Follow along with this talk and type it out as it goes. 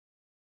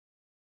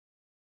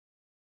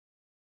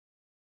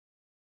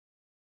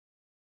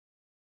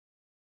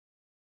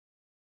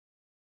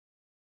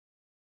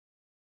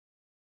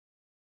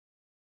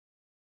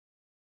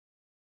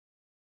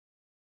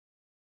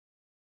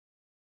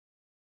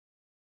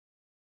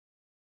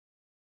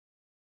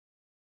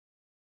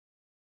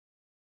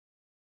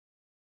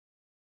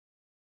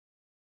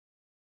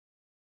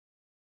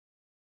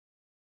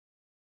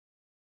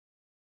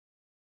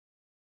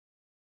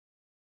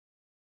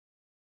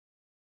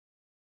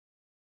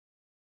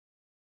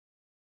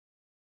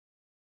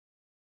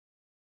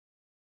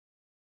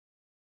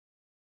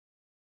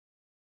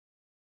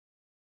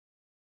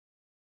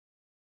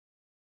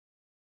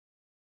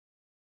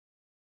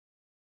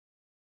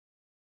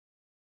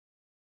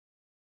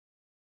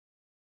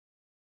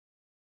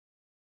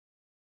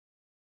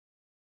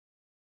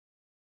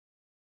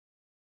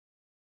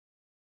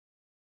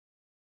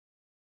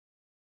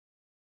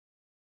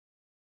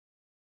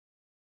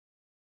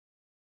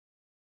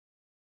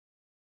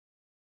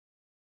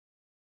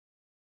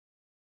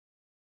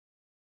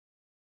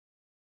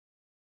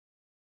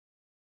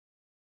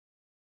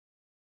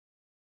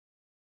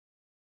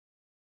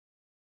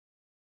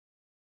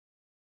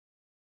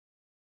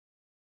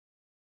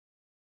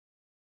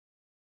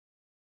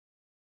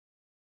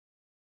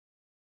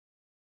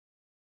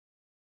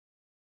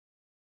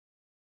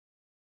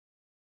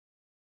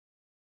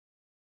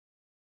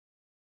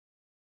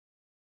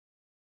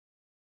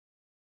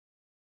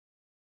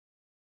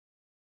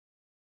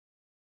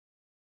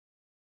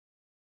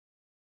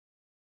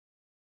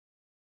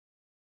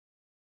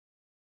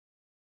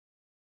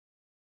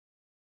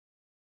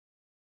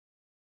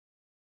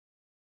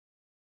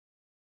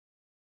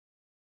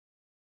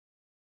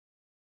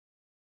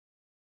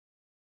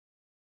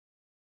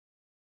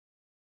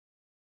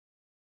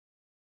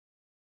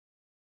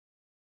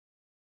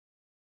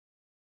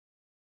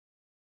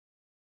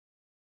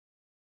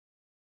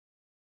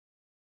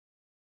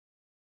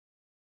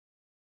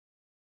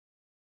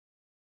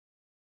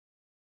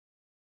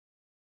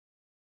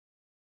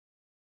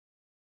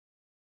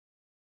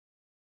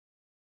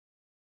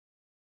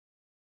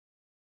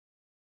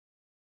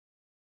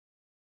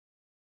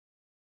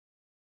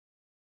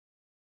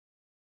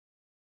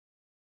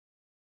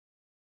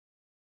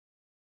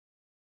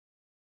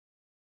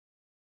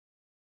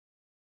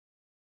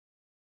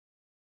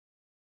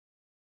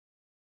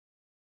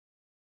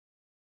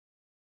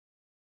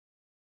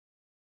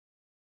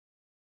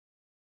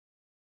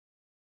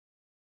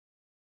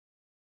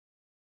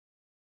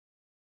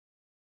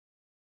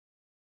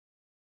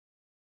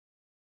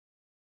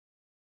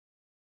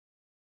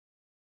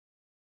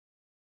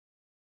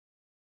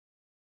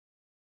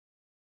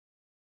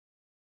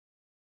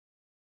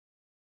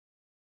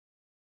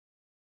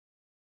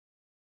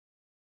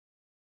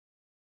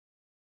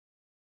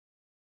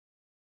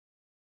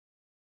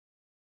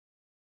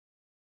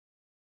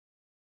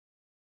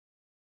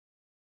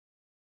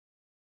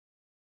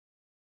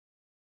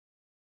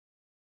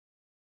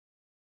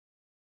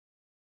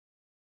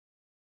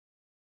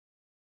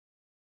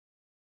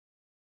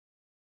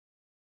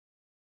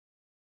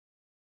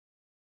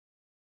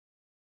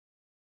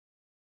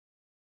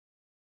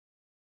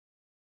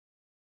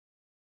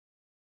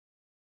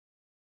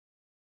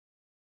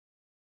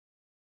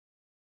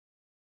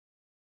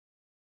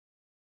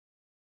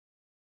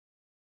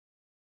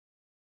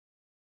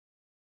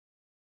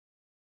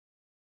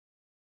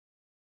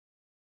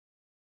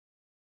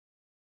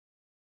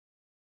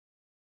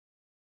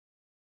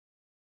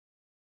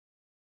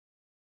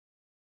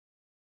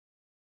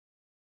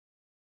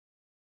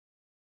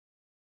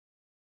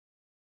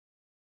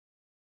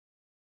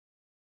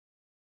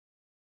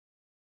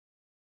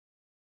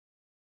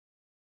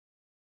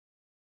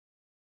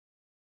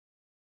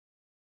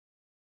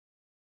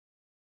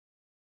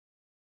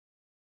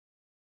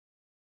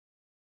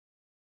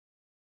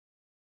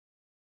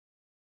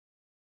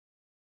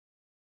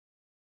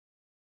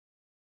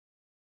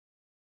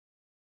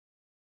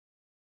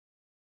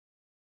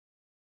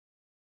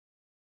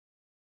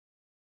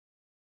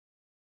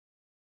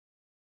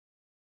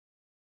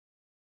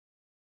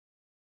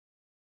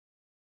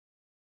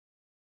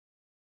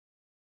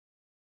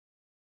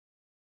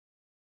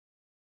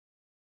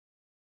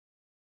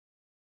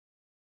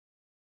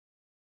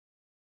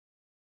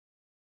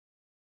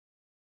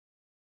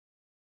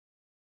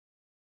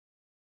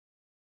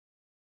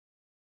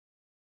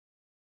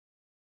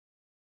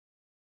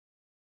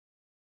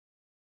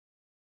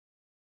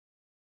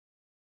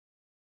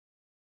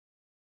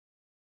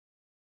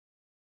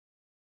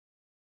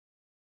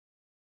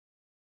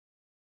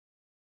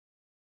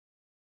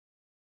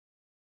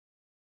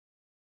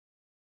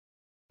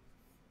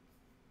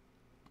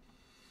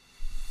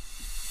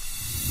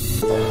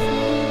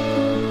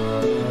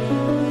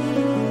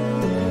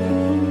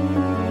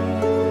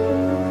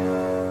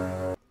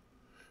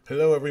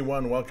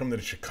everyone. Welcome to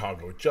the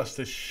Chicago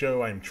Justice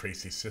Show. I'm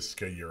Tracy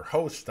Siska, your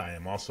host. I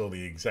am also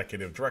the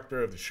executive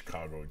director of the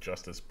Chicago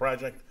Justice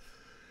Project.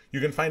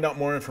 You can find out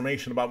more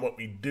information about what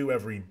we do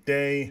every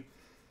day,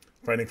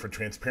 fighting for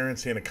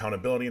transparency and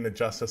accountability in the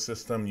justice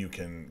system. You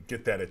can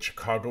get that at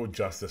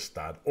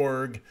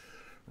chicagojustice.org.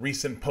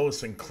 Recent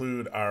posts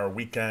include our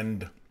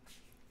weekend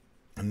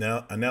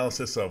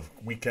analysis of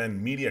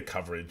weekend media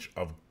coverage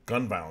of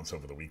gun violence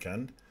over the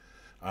weekend.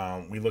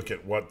 We look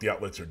at what the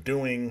outlets are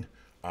doing.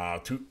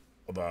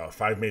 The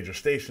 5 major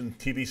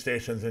TV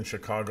stations in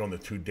Chicago, and the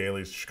 2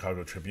 dailies,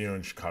 Chicago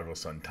Tribune, Chicago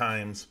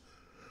Sun-Times.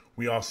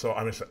 We also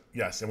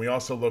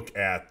look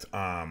at,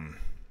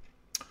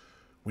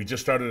 we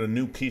just started a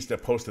new piece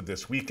that posted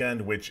this weekend,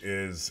 which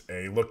is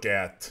a look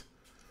at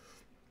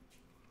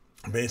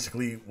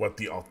basically what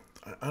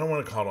I don't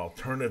want to call it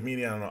alternative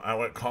media. I don't know. I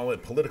would call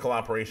it political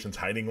operations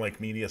hiding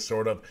like media,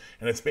 sort of.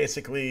 And it's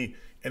basically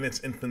in its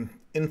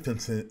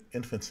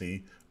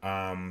infancy.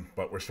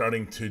 But we're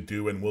starting to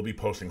do, and we'll be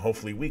posting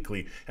hopefully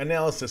weekly,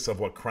 analysis of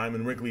what Crime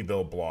in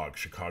Wrigleyville blog,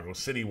 Chicago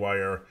City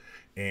Wire,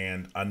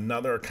 and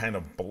another kind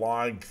of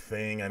blog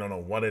thing. I don't know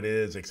what it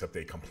is, except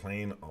they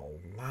complain a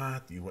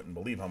lot. You wouldn't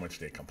believe how much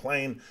they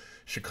complain.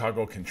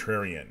 Chicago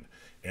Contrarian.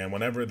 And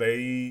whenever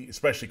they,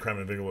 especially Crime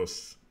in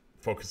Wrigleyville,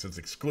 focuses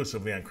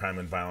exclusively on crime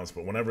and violence,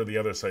 but whenever the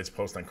other sites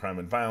post on crime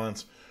and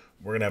violence,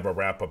 we're going to have a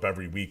wrap up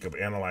every week of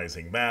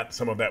analyzing that.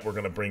 Some of that we're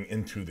going to bring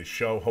into the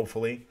show,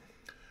 hopefully.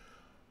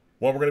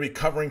 What we're going to be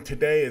covering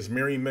today is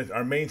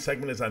our main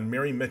segment is on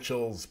Mary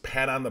Mitchell's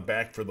pat on the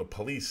back for the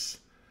police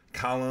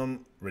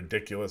column.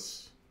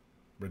 Ridiculous.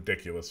 We're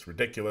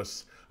also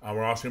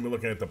going to be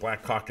looking at the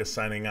Black Caucus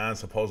signing on,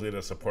 supposedly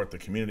to support the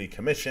Community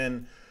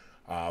Commission.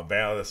 Paul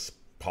Vallis,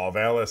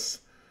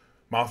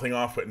 mouthing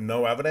off with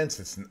no evidence.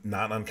 It's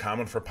not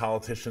uncommon for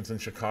politicians in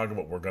Chicago,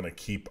 but we're going to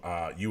keep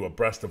you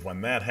abreast of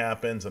when that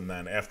happens. And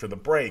then after the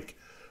break,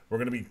 we're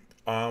going to be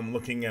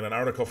looking at an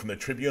article from the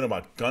Tribune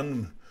about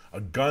a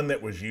gun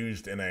that was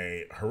used in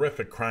a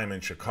horrific crime in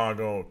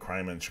Chicago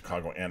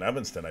and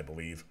Evanston, I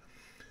believe.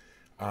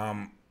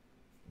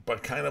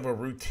 But kind of a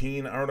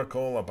routine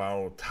article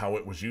about how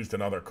it was used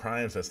in other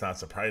crimes. That's not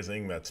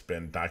surprising. That's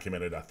been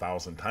documented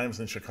 1,000 times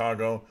in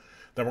Chicago.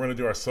 Then we're going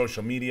to do our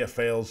social media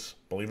fails.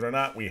 Believe it or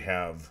not, we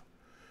have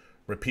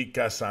repeat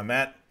guests on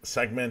that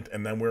segment.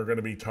 And then we're going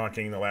to be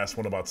talking the last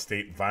one about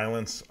state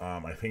violence.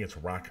 I think it's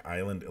Rock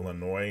Island,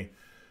 Illinois.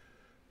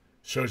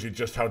 Shows you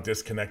just how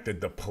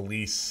disconnected the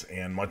police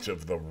and much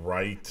of the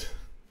right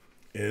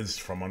is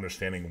from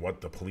understanding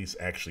what the police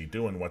actually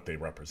do and what they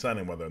represent,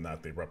 and whether or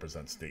not they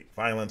represent state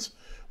violence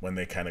when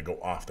they kind of go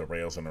off the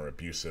rails and are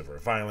abusive or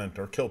violent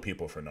or kill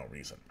people for no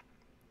reason.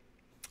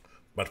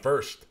 But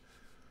first,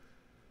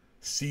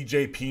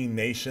 CJP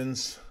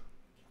Nations,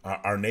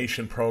 our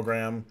Nation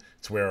program.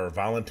 It's where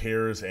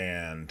volunteers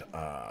and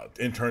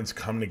interns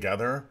come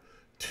together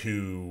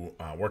to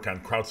work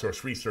on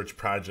crowdsourced research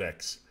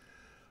projects,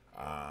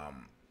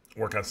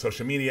 work on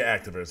social media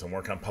activism,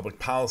 work on public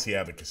policy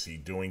advocacy,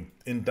 doing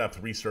in-depth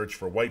research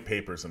for white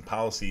papers and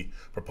policy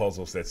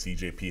proposals that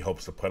CJP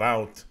hopes to put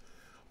out,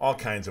 all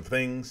kinds of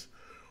things.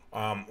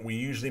 We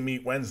usually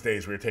meet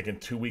Wednesdays. We're taking a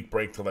 2-week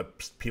break to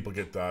let people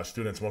get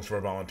students, most of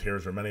our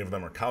volunteers, or many of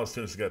them are college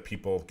students, to get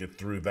people get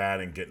through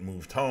that and get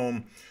moved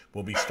home.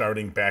 We'll be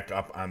starting back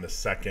up on the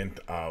 2nd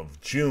of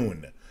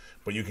June.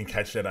 But you can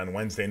catch that on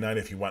Wednesday night.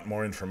 If you want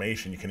more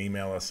information, you can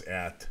email us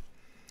at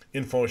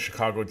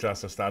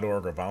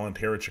info@chicagojustice.org or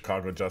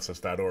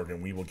volunteer@chicagojustice.org,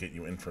 and we will get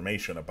you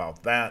information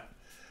about that.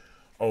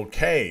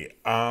 Okay,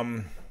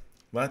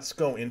 let's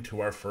go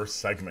into our first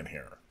segment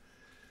here.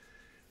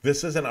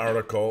 This is an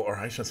article, or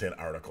I shouldn't say an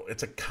article.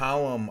 It's a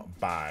column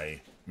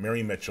by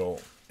Mary Mitchell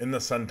in the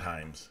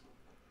Sun-Times.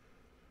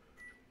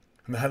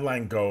 And the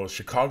headline goes,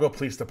 Chicago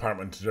Police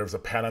Department deserves a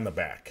pat on the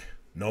back.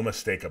 No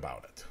mistake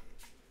about it.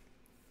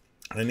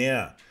 And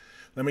yeah,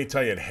 let me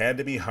tell you, it had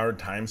to be hard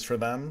times for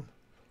them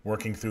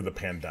working through the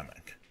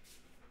pandemic.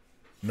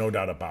 No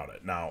doubt about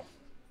it. Now,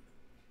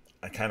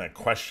 I kind of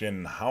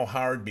question how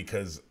hard,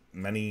 because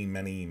many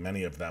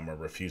of them are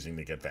refusing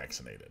to get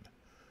vaccinated.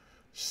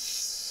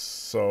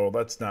 So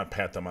let's not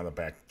pat them on the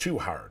back too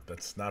hard.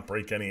 Let's not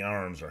break any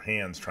arms or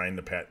hands trying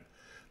to pat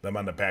them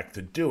on the back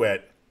to do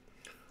it.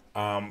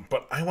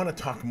 But I want to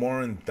talk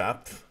more in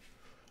depth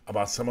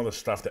about some of the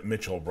stuff that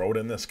Mitchell wrote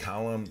in this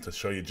column to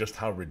show you just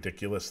how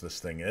ridiculous this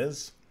thing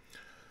is,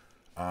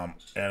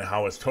 and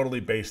how it's totally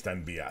based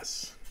on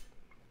BS.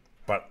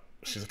 But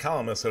she's a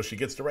columnist, so she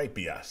gets to write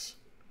BS.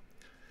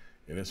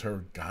 It is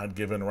her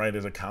God-given right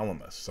as a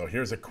columnist. So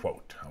here's a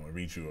quote. I'm going to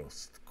read you a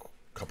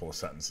couple of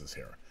sentences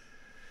here.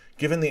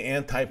 Given the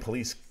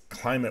anti-police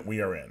climate we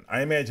are in,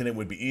 I imagine it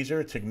would be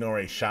easier to ignore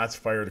a shots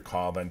fired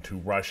call than to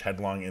rush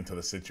headlong into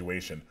the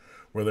situation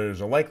where there is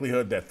a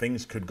likelihood that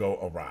things could go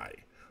awry.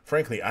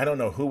 Frankly, I don't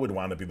know who would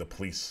want to be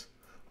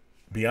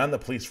on the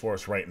police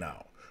force right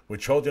now,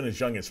 with children as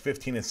young as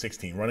 15 and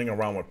 16 running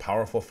around with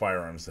powerful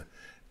firearms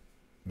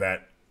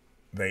that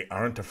they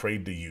aren't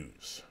afraid to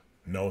use.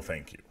 No,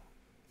 thank you.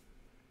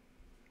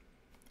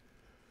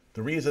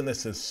 The reason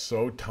this is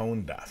so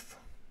tone deaf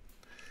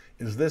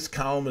is this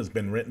column has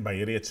been written by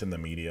idiots in the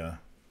media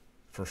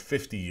for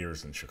 50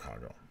 years in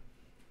Chicago,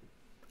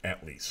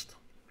 at least.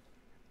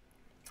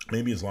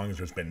 Maybe as long as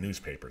there's been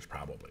newspapers,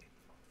 probably.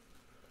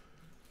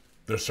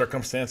 Their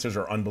circumstances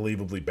are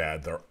unbelievably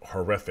bad. They're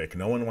horrific.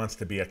 No one wants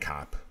to be a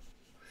cop.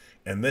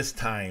 And this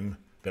time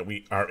that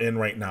we are in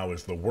right now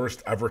is the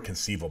worst ever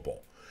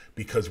conceivable,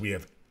 because we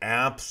have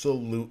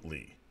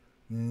absolutely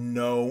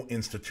no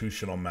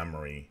institutional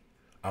memory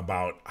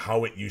about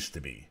how it used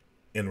to be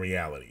in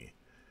reality.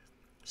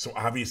 So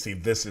obviously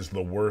this is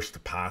the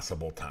worst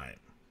possible time.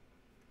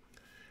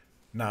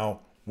 Now,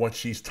 what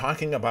she's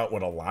talking about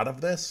with a lot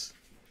of this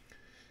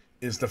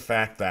is the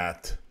fact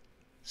that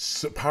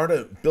part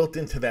of built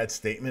into that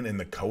statement in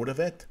the code of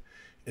it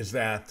is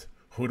that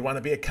who would want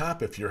to be a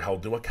cop if you're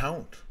held to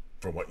account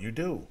for what you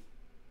do?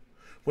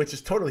 Which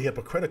is totally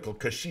hypocritical,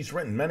 because she's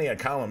written many a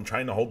column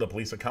trying to hold the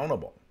police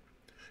accountable.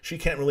 She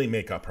can't really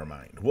make up her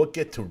mind. We'll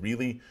get to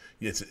really,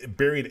 it's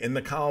buried in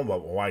the column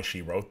about why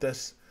she wrote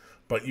this,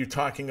 but you're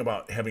talking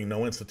about having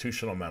no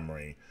institutional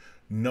memory,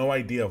 no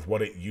idea of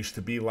what it used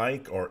to be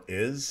like or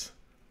is,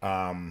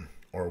 or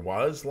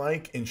was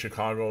like in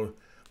Chicago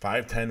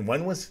 5, 10,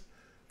 when was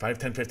 5,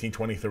 10, 15,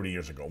 20, 30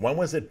 years ago? When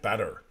was it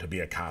better to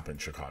be a cop in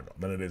Chicago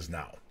than it is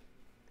now?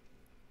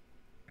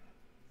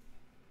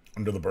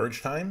 Under the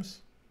Burge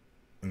times?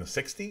 In the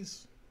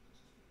 60s?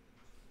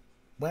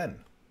 When?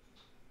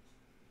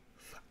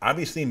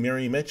 Obviously,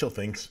 Mary Mitchell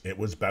thinks it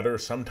was better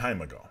some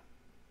time ago.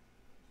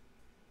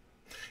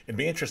 It'd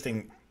be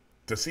interesting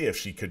to see if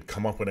she could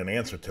come up with an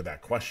answer to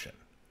that question.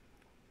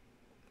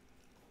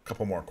 A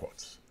couple more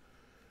quotes.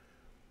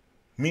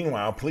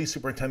 Meanwhile, Police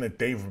Superintendent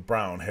Dave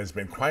Brown has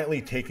been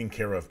quietly taking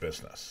care of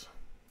business.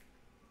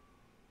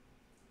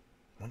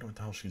 I wonder what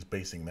the hell she's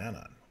basing that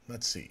on.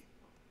 Let's see.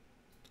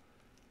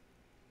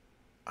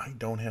 I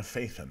don't have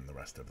faith in the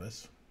rest of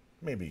this.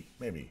 Maybe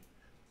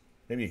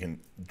you can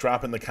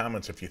drop in the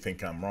comments if you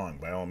think I'm wrong,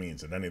 by all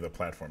means, at any of the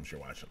platforms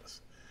you're watching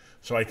this.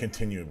 So I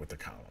continued with the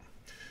column.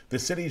 The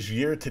city's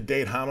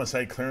year-to-date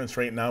homicide clearance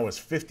rate now is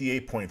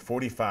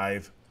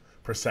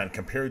 58.45%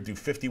 compared to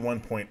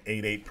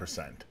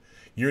 51.88%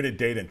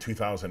 year-to-date in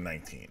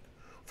 2019.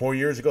 4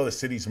 years ago, the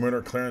city's murder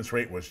clearance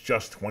rate was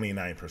just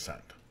 29%.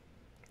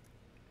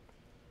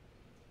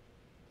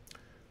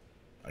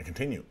 I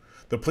continue.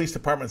 The police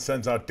department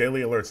sends out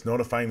daily alerts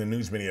notifying the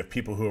news media of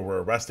people who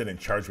were arrested and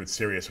charged with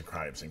serious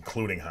crimes,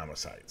 including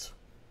homicides.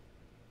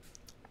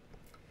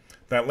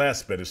 That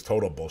last bit is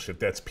total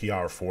bullshit. That's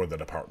PR for the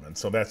department,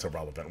 so that's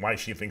irrelevant. Why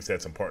she thinks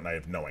that's important, I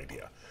have no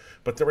idea.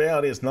 But the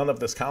reality is none of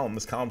this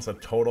column's a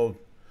total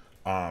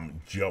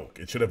joke.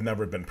 It should have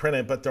never been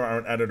printed, but there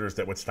aren't editors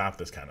that would stop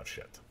this kind of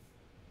shit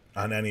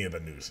on any of the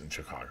news in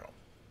Chicago.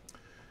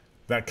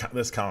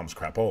 This column's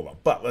crapola.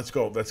 But let's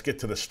get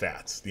to the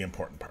stats, the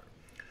important part.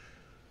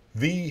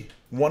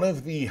 One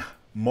of the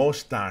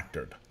most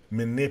doctored,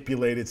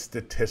 manipulated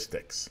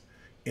statistics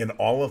in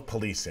all of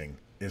policing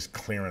is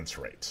clearance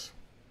rates.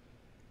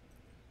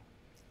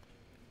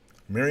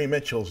 Mary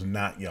Mitchell's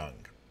not young.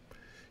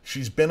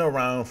 She's been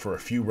around for a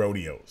few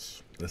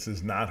rodeos. This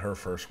is not her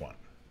first one.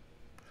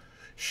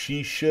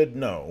 She should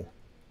know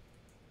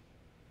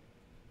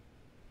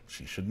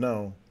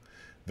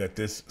that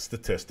this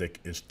statistic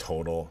is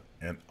total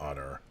and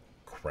utter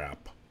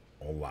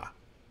crapola.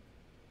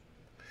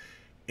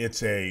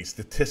 It's a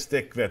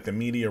statistic that the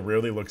media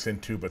rarely looks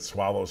into but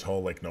swallows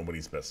whole like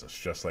nobody's business,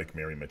 just like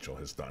Mary Mitchell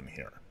has done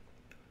here.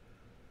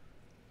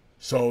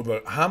 So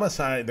the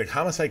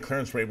homicide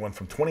clearance rate went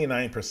from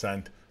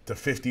 29% to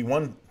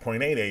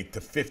 51.88 to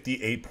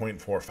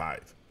 58.45.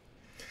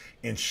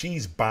 And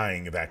she's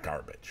buying that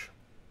garbage.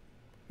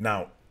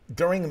 Now,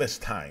 during this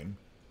time,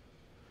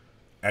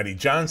 Eddie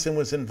Johnson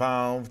was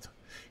involved.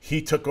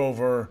 He took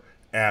over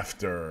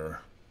after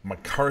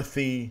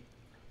McCarthy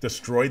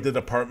destroyed the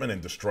department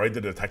and destroyed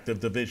the detective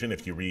division.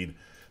 If you read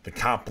the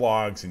cop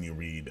blogs and you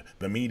read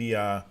the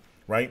media,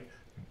 right?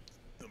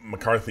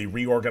 McCarthy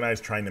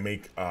reorganized, trying to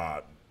make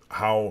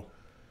how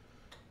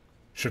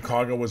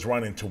Chicago was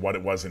run into what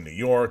it was in New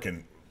York,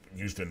 and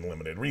used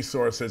unlimited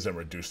resources and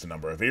reduced the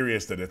number of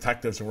areas the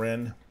detectives were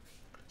in.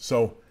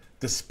 So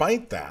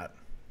despite that,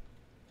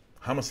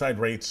 homicide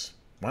rates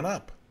went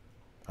up.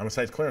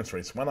 Homicide clearance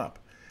rates went up.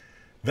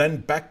 Then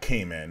Beck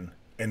came in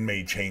and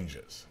made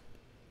changes.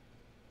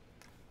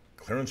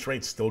 Clearance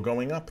rates still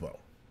going up, though.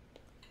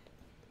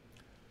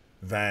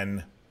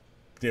 Then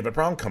David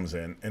Brown comes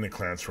in, and the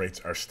clearance rates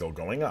are still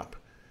going up.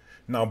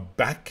 Now,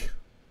 Beck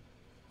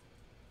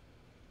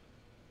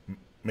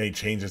made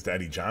changes to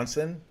Eddie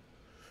Johnson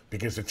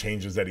because the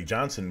changes Eddie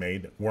Johnson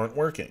made weren't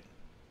working.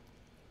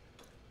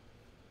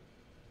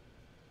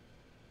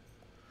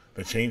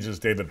 The changes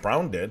David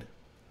Brown did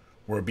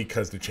were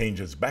because the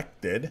changes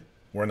Beck did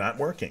were not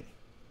working.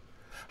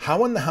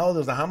 How in the hell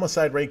does the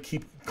homicide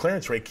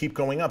clearance rate keep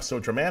going up so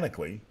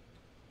dramatically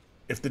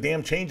if the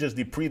damn changes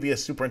the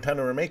previous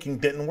superintendent were making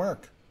didn't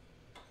work?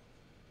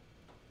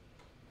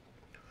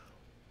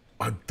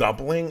 A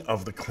doubling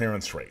of the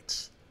clearance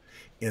rates.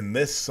 In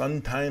this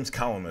Sun-Times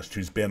columnist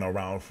who's been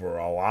around for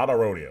a lot of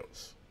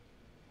rodeos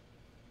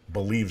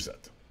believes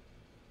it.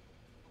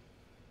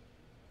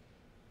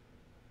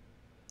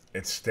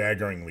 It's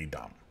staggeringly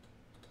dumb.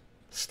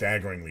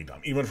 Staggeringly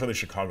dumb. Even for the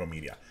Chicago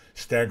media.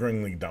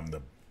 Staggeringly dumb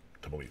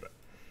to believe it.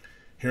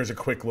 Here's a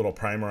quick little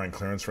primer on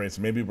clearance rates.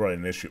 Maybe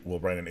we'll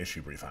write an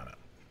issue brief on it.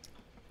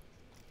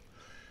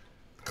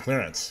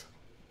 Clearance.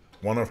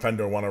 One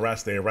offender, one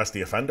arrest. They arrest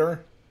the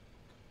offender.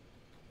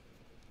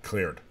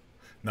 Cleared.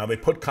 Now they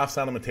put cuffs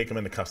on him and take him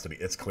into custody.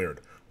 It's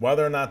cleared.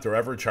 Whether or not there are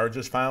ever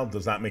charges filed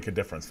does not make a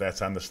difference.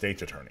 That's on the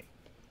state's attorney.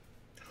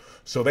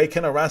 So they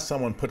can arrest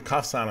someone, put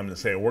cuffs on him, and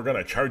say, we're going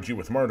to charge you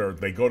with murder.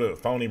 They go to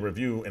felony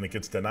review, and it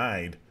gets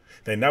denied.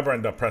 They never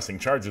end up pressing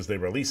charges. They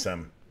release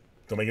them.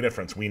 Don't make a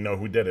difference. We know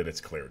who did it.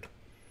 It's cleared.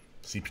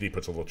 CPD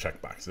puts a little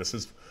checkbox. This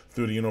is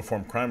through the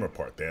Uniform Crime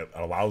Report. That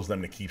allows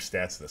them to keep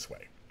stats this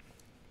way.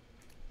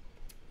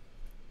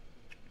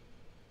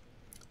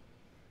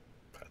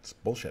 That's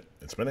bullshit.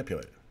 It's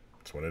manipulated.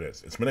 That's what it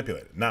is. It's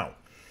manipulated. Now,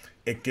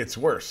 it gets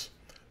worse.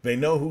 They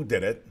know who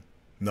did it.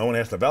 No one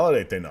has to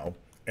validate they know.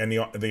 And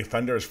the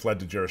offender has fled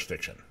the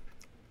jurisdiction.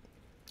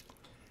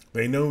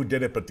 They know who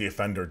did it, but the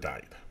offender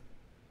died.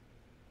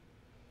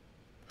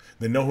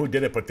 They know who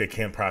did it, but they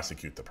can't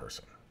prosecute the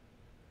person.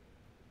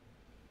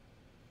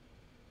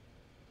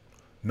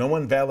 No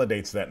one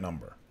validates that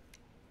number.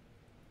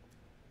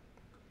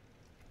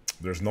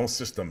 There's no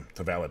system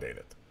to validate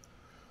it.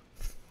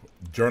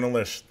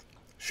 Journalists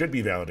should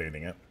be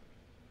validating it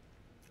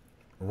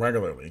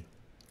regularly.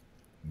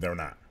 They're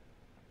not.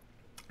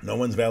 No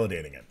one's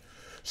validating it.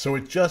 So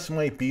it just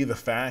might be the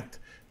fact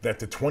that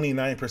the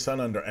 29%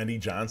 under Eddie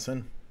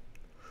Johnson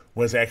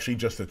was actually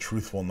just a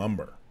truthful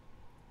number.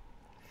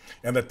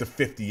 And that the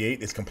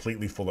 58 is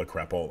completely full of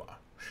crapola.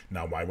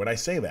 Now, why would I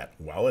say that?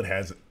 Well,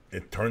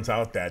 it turns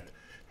out that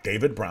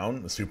David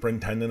Brown, the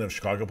superintendent of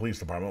Chicago Police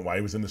Department, while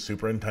he was in the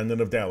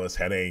superintendent of Dallas,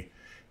 has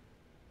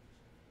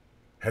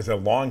a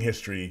long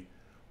history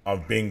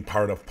of being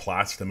part of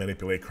plots to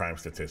manipulate crime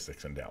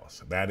statistics in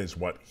Dallas. That is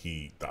what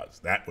he does.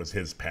 That was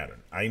his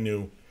pattern.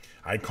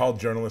 I called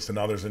journalists and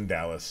others in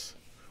Dallas.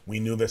 We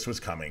knew this was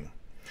coming.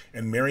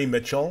 And Mary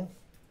Mitchell,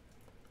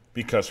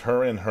 because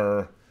her and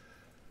her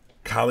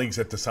colleagues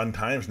at the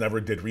Sun-Times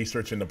never did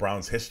research into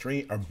Brown's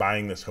history, are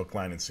buying this hook,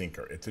 line, and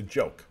sinker. It's a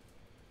joke.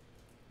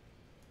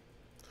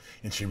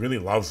 And she really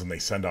loves when they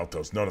send out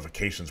those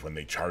notifications when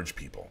they charge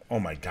people. Oh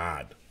my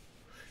God.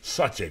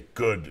 Such a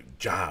good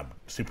job,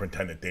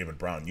 Superintendent David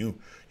Brown.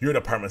 Your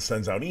department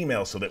sends out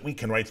emails so that we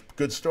can write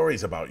good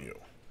stories about you.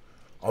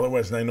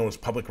 Otherwise, I know it's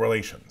public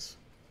relations.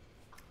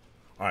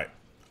 All right,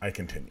 I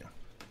continue.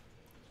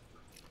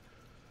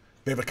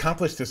 They've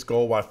accomplished this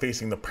goal while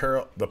facing the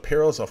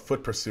perils of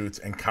foot pursuits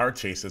and car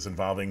chases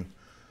involving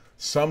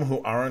some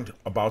who aren't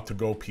about to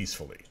go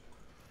peacefully.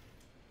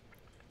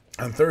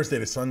 On Thursday,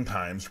 the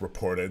Sun-Times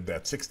reported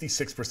that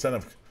 66%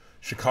 of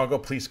Chicago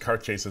police car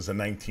chases in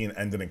 19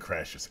 ended in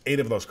crashes. 8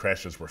 of those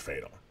crashes were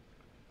fatal.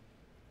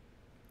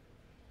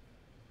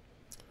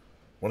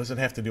 What does it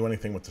have to do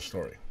anything with the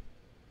story?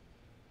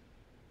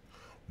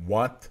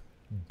 What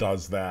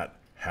does that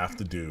have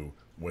to do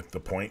with the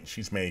point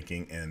she's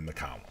making in the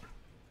column?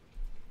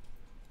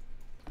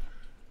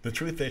 The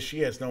truth is,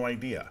 she has no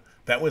idea.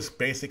 That was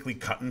basically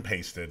cut and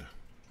pasted,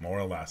 more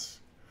or less,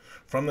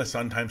 from the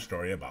Sun-Times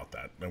story about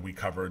that we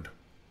covered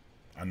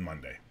on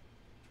Monday.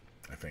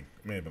 I think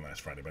it may have been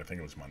last Friday, but I think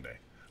it was Monday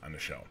on the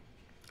show.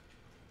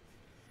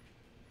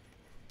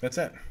 That's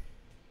it.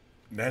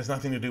 That has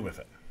nothing to do with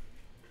it.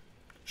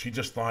 She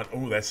just thought,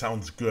 oh, that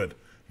sounds good.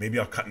 Maybe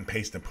I'll cut and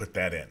paste and put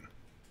that in.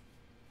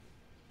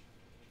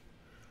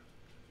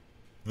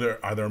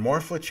 Are there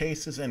more foot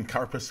chases and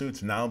car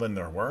pursuits now than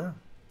there were?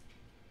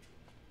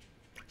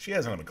 She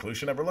hasn't have a clue.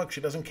 She never looked.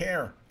 She doesn't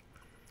care.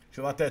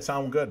 She let that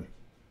sound good.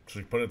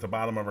 She put it at the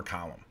bottom of her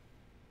column.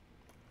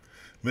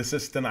 This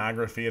is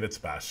stenography at its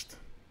best.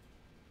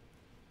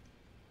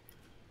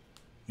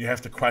 You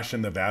have to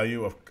question the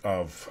value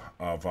of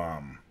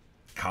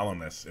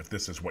columnists if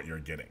this is what you're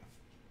getting.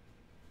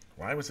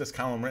 Why was this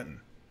column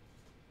written?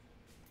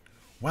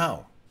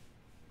 Well,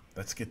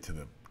 let's get to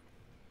the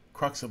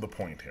crux of the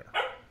point here.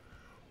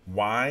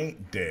 Why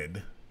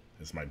did,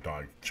 as my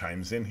dog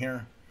chimes in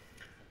here,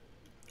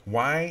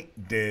 why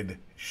did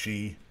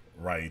she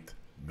write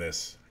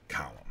this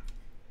column?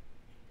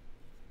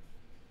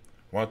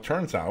 Well, it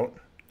turns out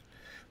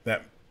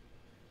that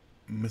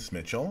Miss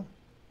Mitchell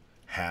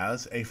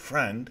has a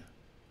friend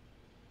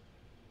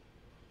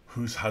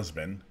whose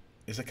husband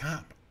is a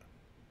cop.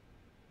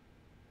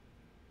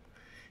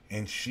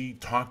 And she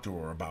talked to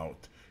her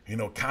about,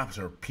 cops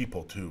are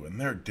people too, and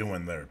they're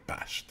doing their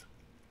best.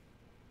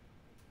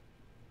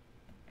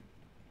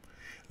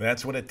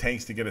 That's what it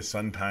takes to get a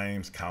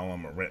Sun-Times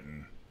column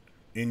written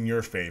in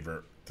your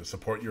favor to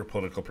support your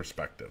political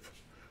perspective.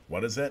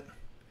 What is it?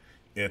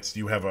 It's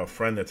you have a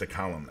friend that's a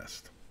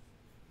columnist.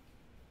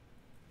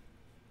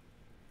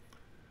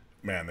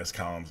 Man, this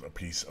column's a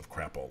piece of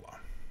crapola.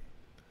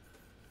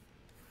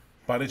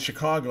 But it's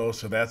Chicago,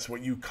 so that's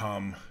what you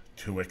come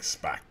to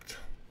expect.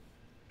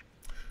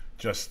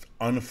 Just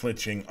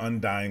unflinching,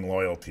 undying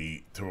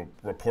loyalty to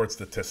report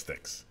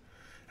statistics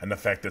and the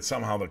fact that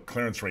somehow the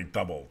clearance rate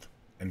doubled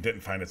and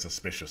didn't find it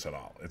suspicious at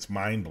all. It's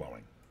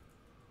mind-blowing.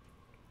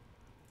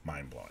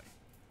 Mind-blowing.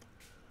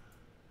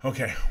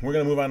 Okay, we're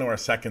going to move on to our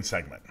second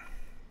segment.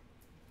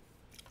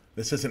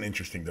 This is an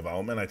interesting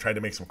development. I tried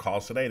to make some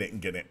calls today. I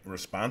didn't get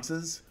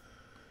responses.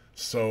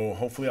 So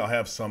hopefully I'll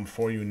have some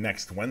for you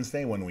next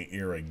Wednesday when we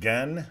air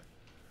again.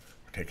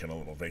 We're taking a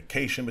little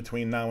vacation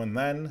between now and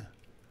then.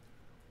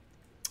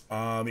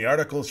 The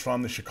article is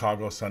from the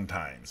Chicago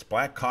Sun-Times.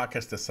 Black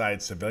Caucus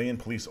decides civilian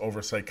police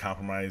oversight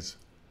compromise.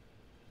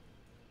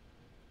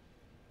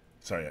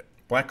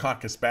 Black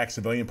Caucus backs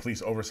civilian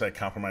police oversight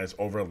compromise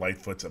over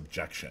Lightfoot's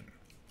objection.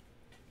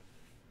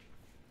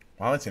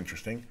 Wow, that's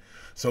interesting.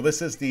 So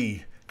this is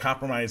the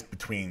compromise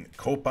between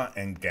COPA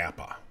and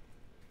GAPA.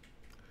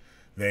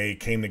 They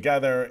came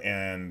together,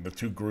 and the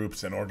two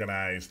groups and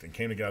organized and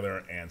came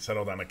together and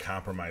settled on a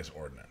compromise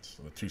ordinance.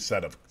 So the two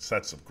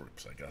sets of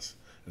groups, I guess,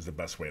 is the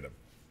best way to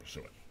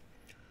pursue it.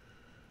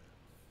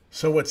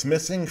 So what's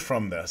missing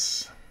from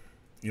this,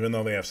 even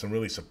though they have some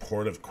really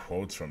supportive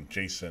quotes from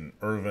Jason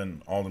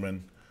Irvin,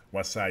 Alderman,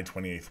 West Side,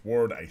 28th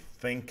Ward, I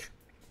think,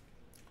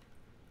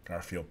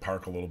 Garfield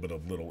Park, a little bit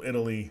of Little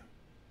Italy,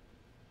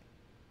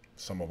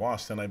 some of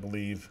Austin, I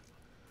believe.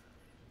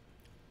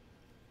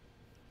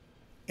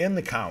 In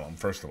the column,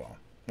 first of all,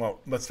 well,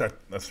 let's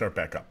start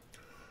back up.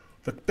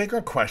 The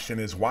bigger question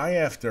is, why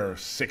after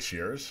 6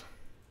 years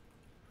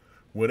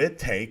would it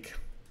take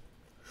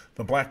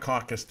the Black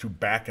Caucus to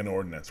back an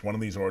ordinance, one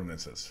of these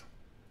ordinances?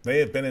 They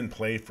have been in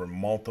play for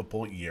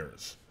multiple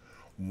years.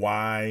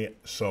 Why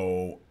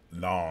so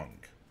long?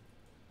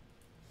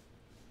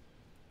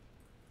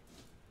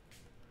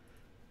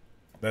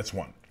 That's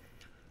one.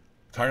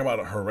 Talking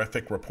about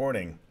horrific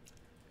reporting,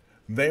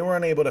 they were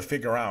unable to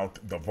figure out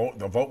the vote.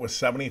 The vote was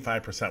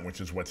 75%, which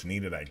is what's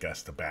needed, I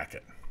guess, to back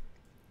it.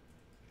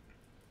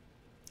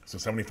 So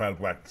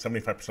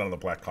 75% of the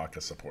Black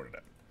Caucus supported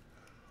it.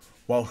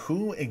 Well,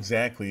 who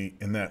exactly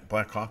in that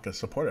Black Caucus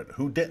supported it?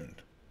 Who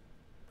didn't?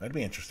 That'd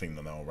be interesting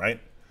to know, right?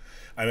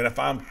 I mean, if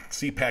I'm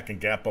CPAC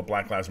and GAPA,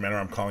 Black Lives Matter,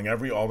 I'm calling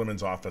every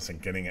alderman's office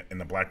and getting it in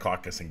the Black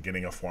Caucus and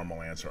getting a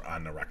formal answer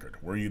on the record.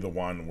 Were you the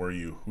one? Were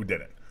you? Who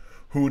did it?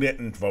 Who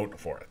didn't vote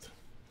for it?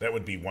 That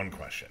would be one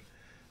question.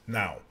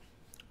 Now,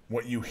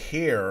 what you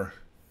hear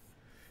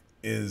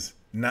is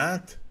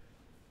not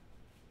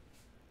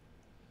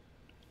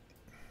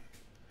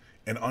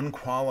an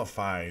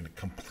unqualified,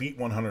 complete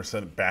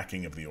 100%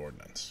 backing of the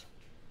ordinance.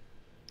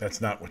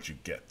 That's not what you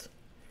get.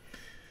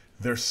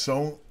 They're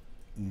so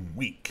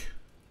weak,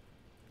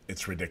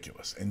 it's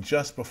ridiculous. And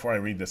just before I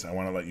read this, I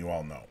want to let you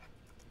all know.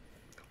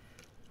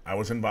 I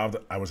was involved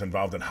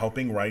in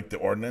helping write the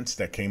ordinance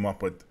that came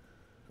up with,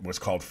 was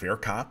called Fair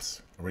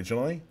Cops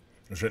originally.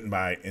 It was written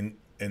by,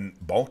 in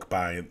bulk,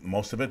 by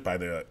most of it by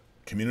the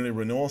Community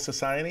Renewal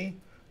Society.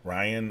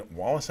 Ryan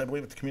Wallace, I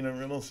believe, at the Community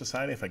Renewal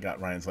Society, if I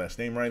got Ryan's last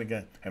name right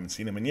again. Haven't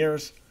seen him in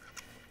years.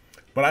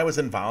 But I was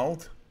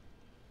involved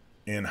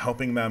in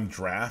helping them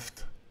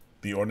draft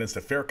the ordinance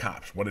to Fair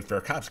Cops. What did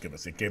Fair Cops give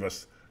us? It gave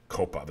us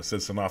COPA, the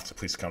Citizen Office of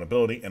Police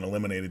Accountability, and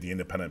eliminated the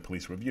Independent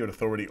Police Review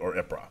Authority, or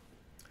IPRA.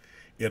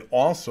 It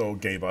also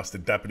gave us the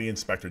Deputy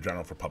Inspector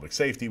General for Public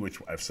Safety, which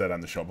I've said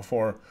on the show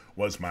before,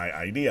 was my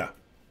idea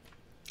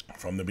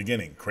from the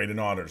beginning. Create an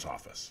auditor's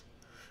office.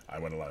 I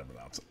went a lot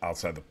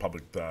outside the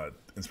Public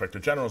Inspector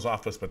General's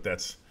office, but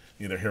that's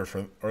neither here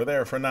or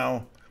there for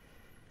now.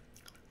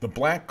 The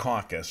Black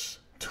Caucus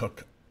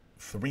took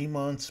 3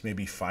 months,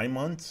 maybe 5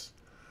 months,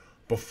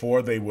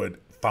 before they would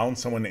found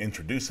someone to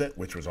introduce it,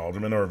 which was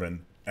Alderman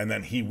Irvin, and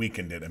then he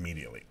weakened it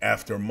immediately.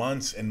 After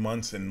months and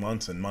months and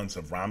months and months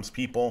of Rahm's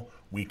people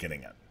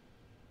weakening it.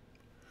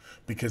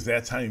 Because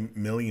that's how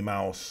Millie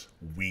Mouse,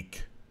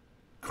 weak,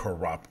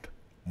 corrupt,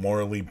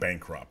 morally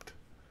bankrupt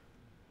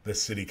the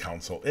city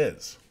council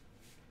is.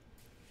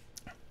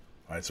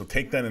 All right, so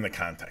take that into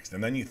context.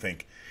 And then you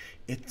think,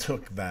 it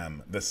took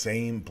them, the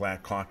same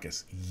Black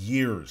Caucus,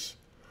 years,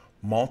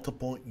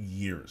 multiple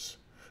years,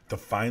 to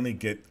finally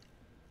get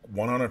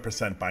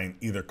 100% buying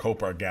either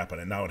COPA or GAPA,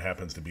 and now it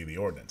happens to be the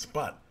ordinance.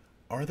 But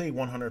are they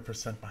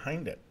 100%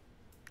 behind it?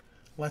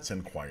 Let's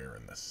inquire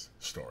in this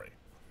story.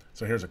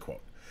 So here's a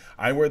quote.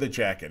 I wear the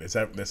jacket.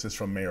 This is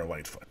from Mayor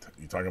Lightfoot.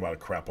 You talk about a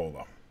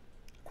crapola.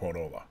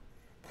 Quotola.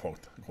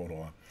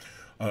 Quotola.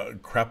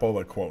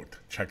 Crapola quote.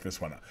 Check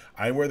this one out.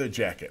 I wear the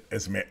jacket,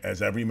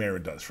 as every mayor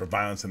does, for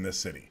violence in this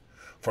city,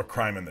 for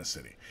crime in this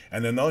city.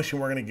 And the notion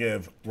we're going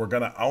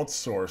to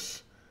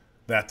outsource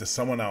that to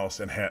someone else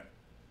and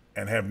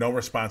have no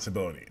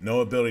responsibility,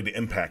 no ability to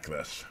impact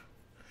this.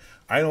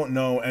 I don't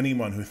know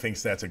anyone who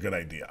thinks that's a good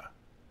idea.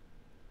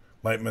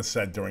 Lightman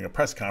said during a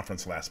press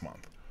conference last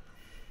month.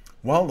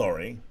 Well,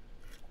 Lori,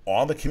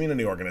 all the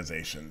community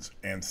organizations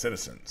and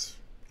citizens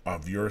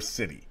of your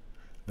city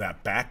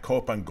that back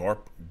COPA and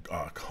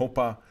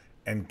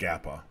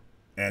GAPA,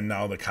 and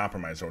now the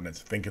compromise ordinance,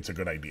 think it's a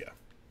good idea.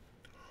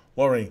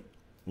 Lori,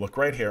 look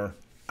right here.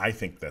 I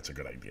think that's a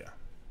good idea.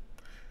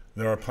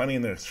 There are plenty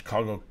in the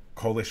Chicago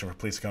Coalition for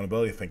Police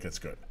Accountability who think it's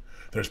good.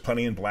 There's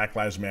plenty in Black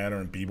Lives Matter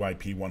and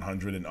BYP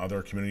 100 and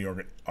other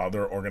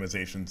other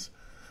organizations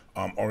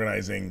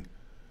organizing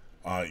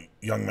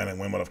young men and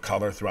women of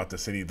color throughout the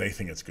city. They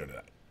think it's a good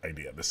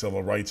idea. The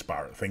Civil Rights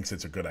Bar thinks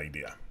it's a good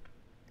idea.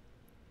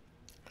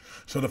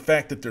 So the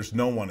fact that there's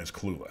no one is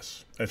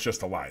clueless. It's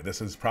just a lie.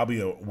 This is probably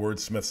a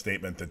wordsmith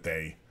statement that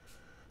they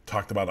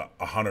talked about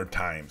 100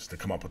 times to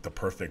come up with the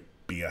perfect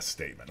BS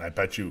statement. I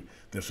bet you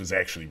this was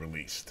actually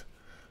released.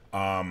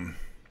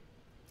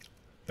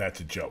 That's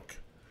a joke.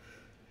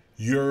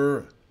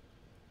 You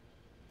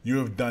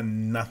have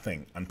done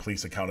nothing on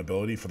police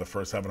accountability for the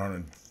first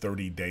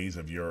 730 days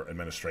of your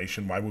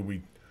administration. Why would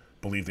we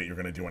believe that you're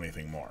going to do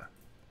anything more?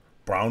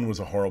 Brown was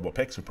a horrible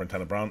pick.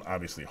 Superintendent Brown,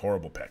 obviously a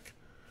horrible pick.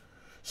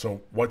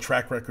 So what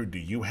track record do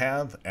you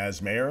have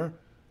as mayor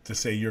to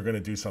say you're going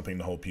to do something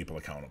to hold people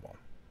accountable?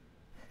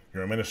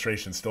 Your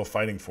administration's still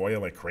fighting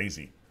FOIA like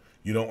crazy.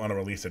 You don't want to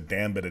release a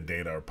damn bit of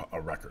data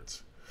or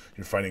records.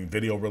 You're fighting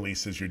video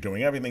releases. You're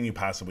doing everything you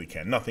possibly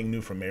can. Nothing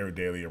new from Mayor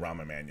Daley or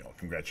Rahm Emanuel.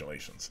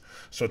 Congratulations.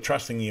 So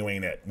trusting you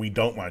ain't it. We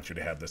don't want you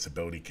to have this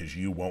ability because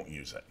you won't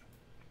use it.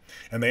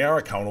 And they are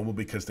accountable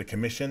because the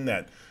commission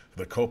that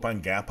the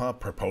Copan-GAPA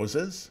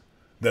proposes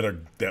that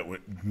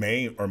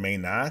may or may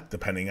not,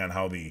 depending on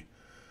how the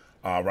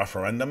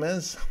referendum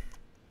is,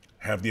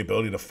 have the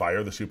ability to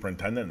fire the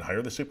superintendent and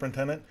hire the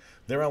superintendent,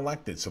 they're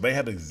elected. So they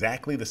have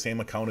exactly the same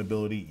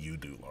accountability you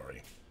do,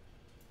 Lori.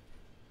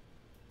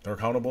 They're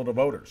accountable to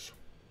voters.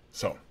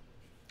 So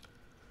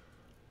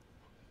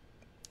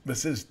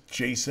this is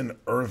Jason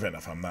Irvin,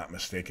 if I'm not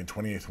mistaken,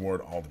 28th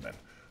Ward Alderman.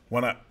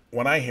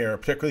 When I hear,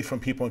 particularly from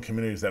people in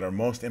communities that are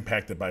most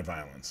impacted by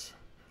violence.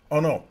 Oh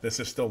no, this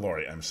is still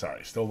Lori. I'm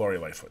sorry, still Lori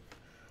Lightfoot.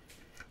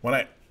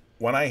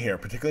 When I hear,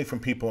 particularly from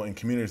people in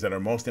communities that are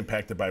most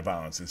impacted by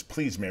violence, is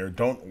please, Mayor,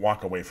 don't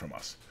walk away from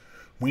us.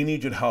 We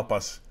need you to help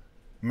us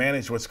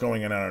manage what's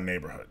going on in our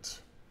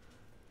neighborhoods.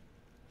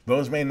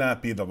 Those may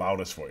not be the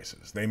loudest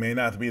voices. They may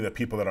not be the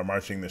people that are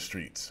marching the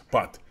streets,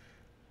 but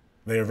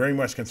they are very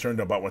much concerned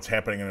about what's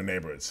happening in the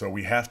neighborhood. So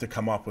we have to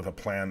come up with a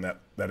plan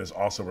that is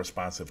also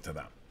responsive to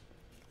them.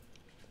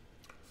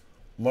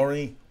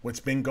 Lori, what's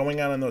been going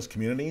on in those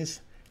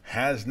communities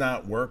has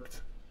not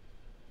worked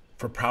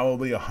for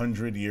probably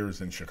 100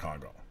 years in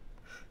Chicago.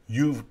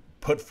 You've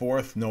put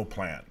forth no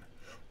plan.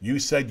 You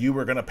said you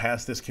were going to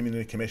pass this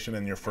community commission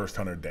in your first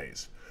 100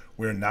 days.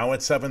 We're now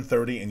at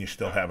 7:30 and you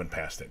still haven't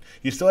passed it.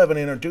 You still haven't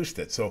introduced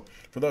it. So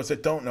for those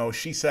that don't know,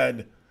 she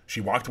said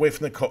she walked away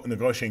from the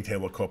negotiating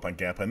table at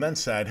Copan-GAPA and then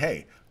said,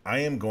 hey, I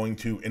am going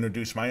to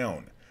introduce my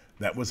own.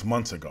 That was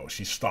months ago.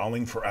 She's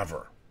stalling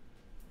forever.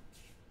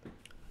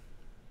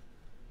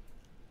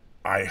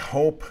 I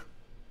hope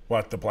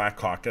the Black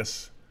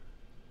Caucus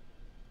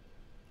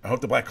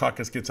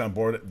gets on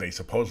board. They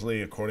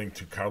supposedly, according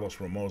to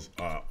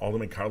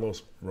Alderman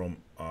Carlos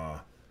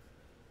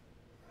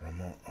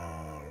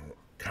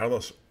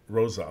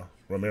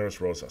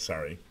Ramirez Rosa,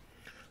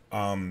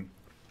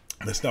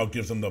 this now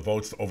gives them the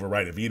votes to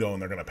override a veto,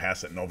 and they're going to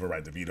pass it and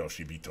override the veto if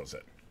she vetoes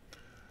it.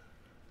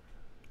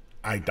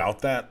 I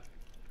doubt that.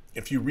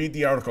 If you read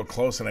the article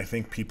close, and I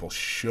think people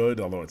should,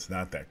 although it's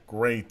not that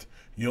great,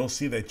 you'll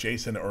see that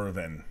Jason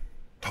Irvin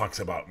talks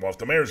about, well, if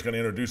the mayor's going to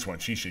introduce one,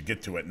 she should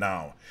get to it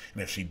now.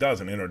 And if she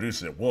doesn't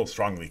introduce it, we'll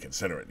strongly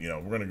consider it.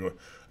 We're going to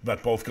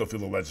let both go through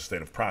the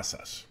legislative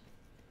process.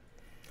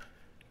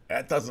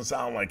 That doesn't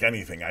sound like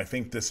anything. I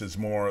think this is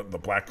more the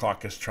Black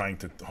Caucus trying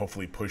to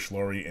hopefully push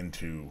Lori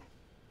into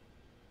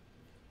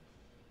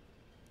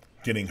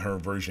getting her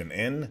version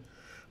in.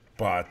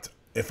 But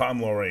if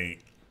I'm Lori,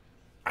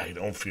 I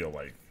don't feel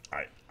like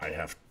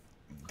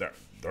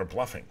they're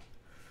bluffing.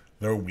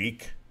 They're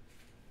weak.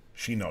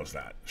 She knows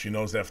that. She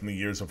knows that from the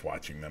years of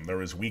watching them.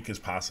 They're as weak as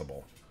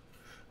possible.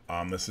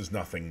 This is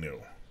nothing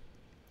new.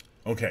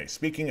 Okay,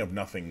 speaking of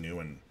nothing new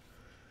and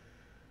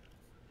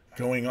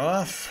going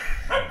off,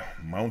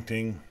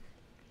 mounting.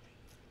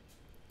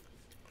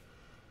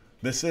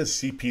 This is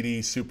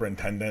CPD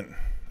Superintendent,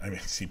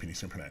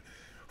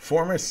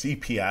 former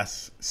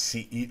CPS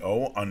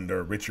CEO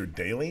under Richard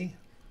Daley.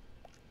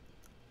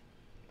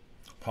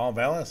 Paul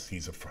Vallis,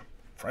 he's a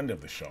friend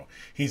of the show.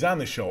 He's on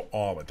the show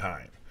all the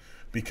time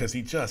because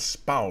he just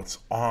spouts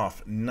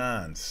off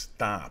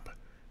non-stop,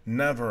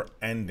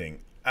 never-ending,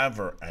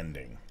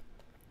 ever-ending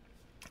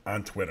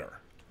on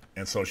Twitter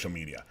and social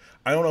media.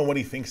 I don't know what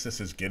he thinks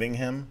this is getting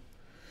him.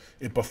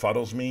 It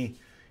befuddles me.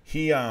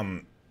 He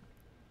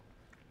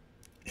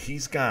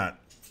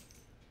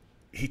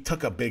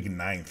took a big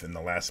 9th in the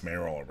last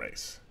mayoral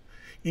race.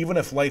 Even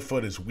if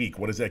Lightfoot is weak,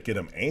 what does that get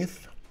him?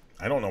 8th?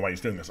 I don't know why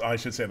he's doing this. Oh, I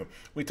should say that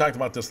we talked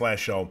about this last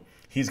show.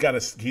 He's got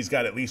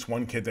at least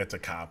one kid that's a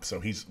cop,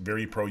 so he's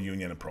very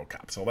pro-union and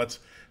pro-cop. So let's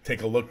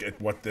take a look at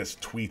what this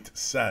tweet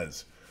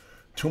says.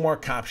 2 more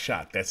cops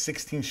shot. That's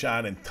 16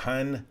 shot in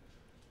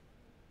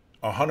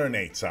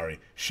 108,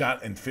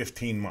 shot in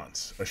 15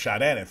 months, or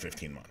shot at in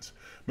 15 months.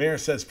 Mayor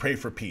says pray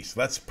for peace.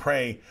 Let's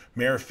pray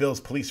mayor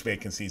fills police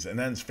vacancies and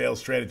ends failed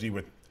strategy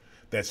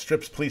that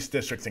strips police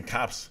districts and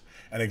cops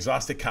and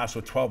exhausted cops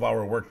with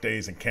 12-hour work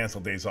days and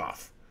canceled days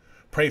off.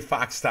 Pray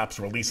Fox stops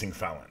releasing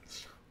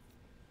felons.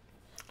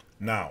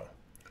 Now,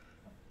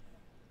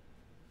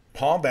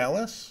 Paul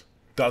Vallis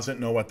doesn't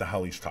know what the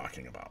hell he's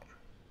talking about.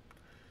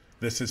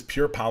 This is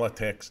pure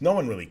politics. No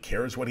one really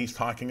cares what he's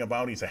talking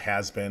about. He's a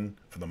has-been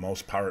for the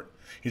most part.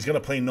 He's going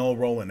to play no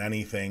role in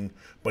anything,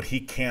 but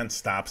he can't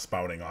stop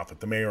spouting off at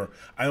the mayor.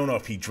 I don't know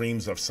if he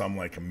dreams of some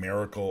like a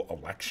miracle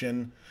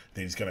election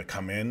that he's going to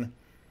come in.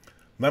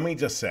 Let me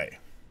just say,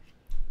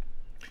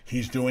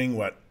 he's doing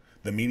what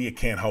the media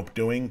can't help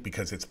doing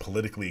because it's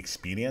politically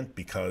expedient,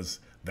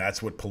 because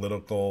that's what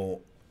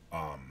political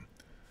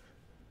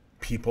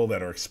people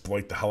that are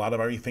exploit the hell out of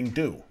everything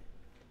do.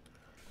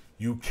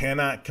 You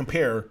cannot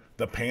compare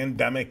the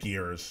pandemic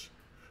years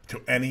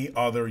to any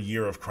other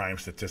year of crime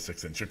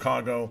statistics in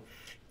Chicago.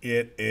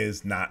 It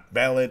is not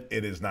valid.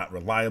 It is not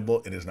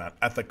reliable. It is not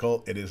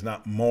ethical. It is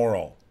not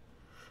moral.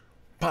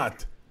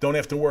 But don't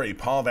have to worry.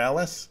 Paul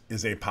Vallas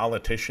is a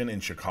politician in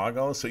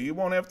Chicago, so you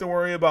won't have to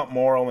worry about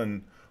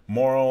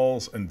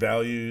morals and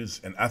values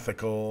and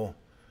ethical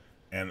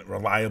and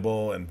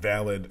reliable and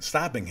valid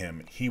stopping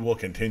him. He will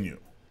continue.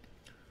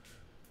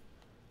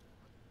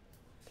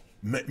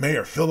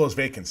 Mayor, fill those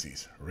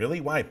vacancies.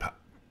 Really? Why,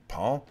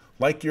 Paul?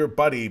 Like your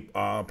buddy,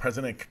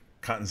 President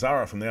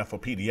Catanzaro from the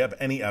FOP, do you have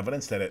any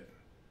evidence that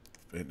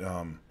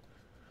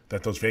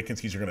that those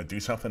vacancies are going to do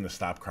something to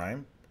stop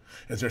crime?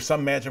 Is there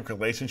some magic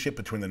relationship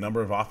between the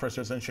number of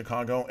officers in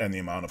Chicago and the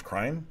amount of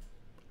crime?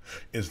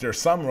 Is there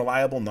some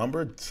reliable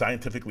number,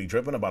 scientifically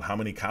driven, about how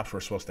many cops we're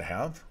supposed to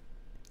have?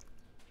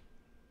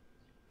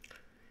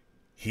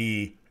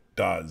 He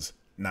does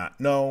not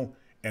know,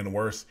 and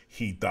worse,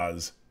 he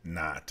does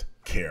not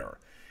care.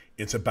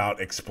 It's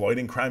about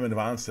exploiting crime and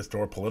violence to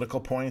store political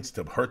points,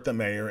 to hurt the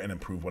mayor and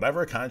improve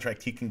whatever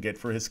contract he can get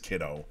for his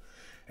kiddo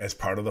as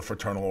part of the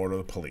Fraternal Order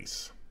of the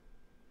Police.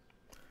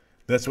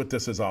 That's what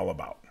this is all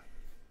about.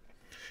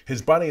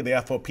 His buddy, the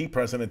FOP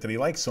president that he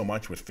likes so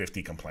much, with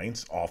 50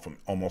 complaints,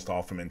 almost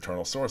all from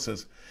internal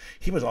sources,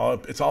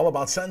 it's all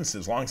about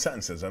sentences, long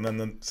sentences. And then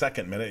the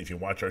second minute, if you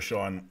watch our show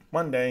on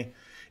Monday,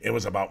 it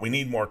was about we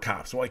need more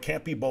cops. Well, it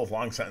can't be both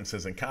long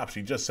sentences and cops.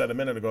 You just said a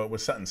minute ago it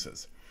was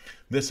sentences.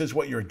 This is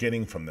what you're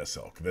getting from this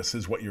ilk. This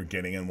is what you're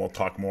getting, and we'll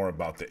talk more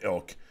about the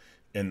ilk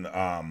in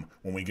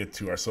when we get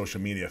to our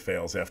social media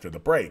fails after the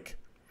break.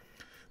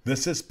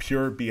 This is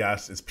pure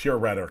BS. It's pure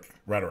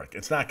rhetoric.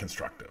 It's not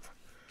constructive.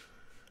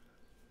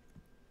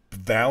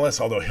 Vallas,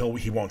 although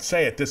he won't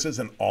say it, this is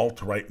an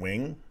alt-right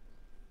wing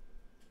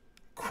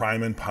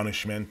crime and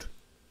punishment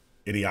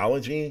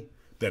ideology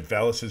that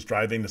Vallas is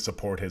driving to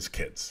support his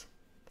kids,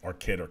 or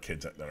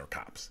kids that are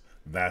cops.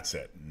 That's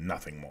it.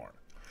 Nothing more.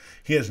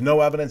 He has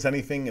no evidence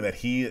anything that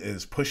he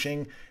is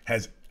pushing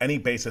has any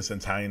basis in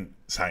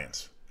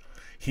science.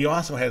 He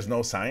also has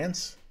no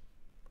science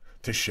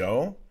to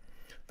show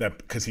that,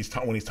 because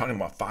when he's talking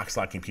about fox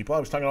locking people, I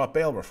was talking about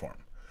bail reform.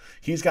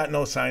 He's got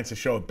no science to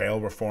show bail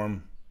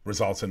reform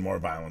results in more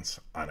violence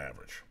on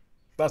average.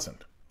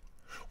 Doesn't.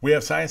 We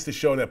have science to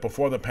show that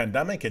before the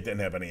pandemic, it didn't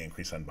have any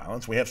increase in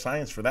violence. We have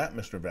science for that,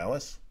 Mr.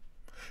 Vallas.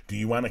 Do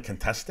you want to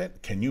contest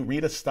it? Can you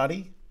read a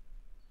study?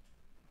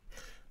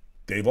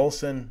 Dave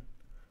Olson,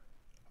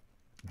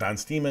 Don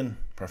Steeman,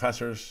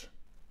 professors,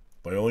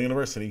 Loyola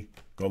University.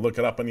 Go look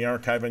it up in the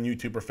archive on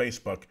YouTube or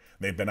Facebook.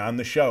 They've been on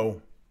the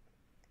show.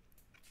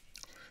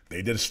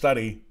 They did a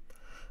study.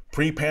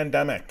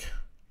 Pre-pandemic,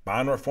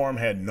 bond reform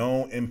had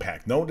no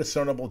impact, no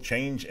discernible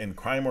change in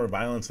crime or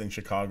violence in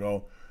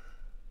Chicago.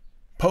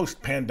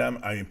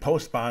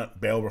 Post-bond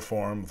bail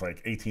reform,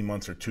 like 18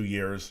 months or 2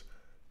 years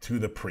to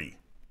the pre.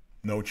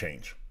 No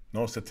change.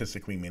 No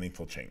statistically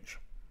meaningful change.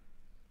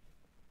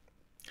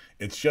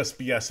 It's just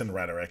BS and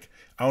rhetoric.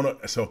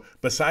 So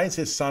besides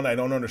his son, I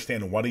don't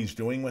understand what he's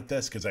doing with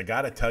this, because I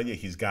got to tell you,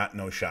 he's got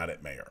no shot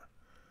at mayor.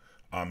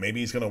 Maybe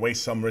he's going to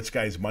waste some rich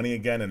guy's money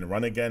again and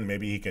run again.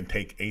 Maybe he can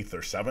take 8th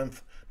or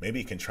 7th. Maybe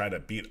he can try to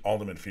beat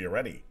Alderman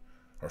Fioretti,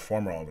 or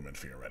former Alderman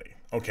Fioretti.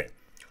 Okay,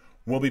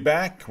 we'll be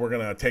back. We're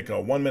going to take a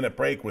 1-minute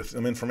break with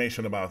some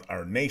information about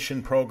our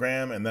Nation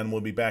program, and then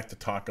we'll be back to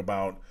talk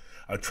about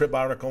a Trib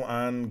article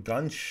on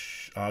gun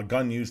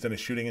used in a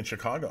shooting in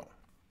Chicago.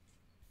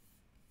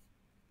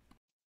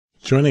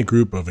 Join a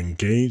group of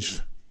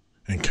engaged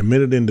and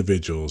committed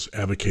individuals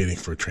advocating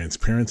for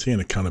transparency and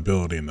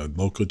accountability in the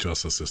local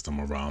justice system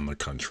around the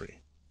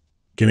country.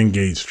 Get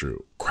engaged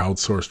through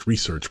crowdsourced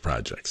research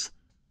projects,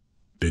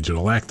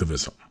 digital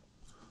activism,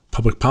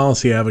 public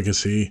policy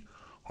advocacy,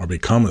 or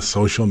become a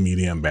social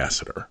media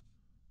ambassador.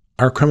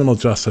 Our criminal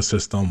justice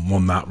system will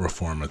not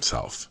reform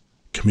itself.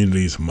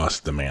 Communities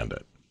must demand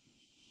it.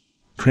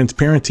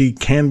 Transparency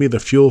can be the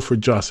fuel for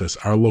justice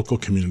our local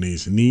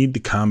communities need to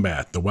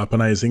combat the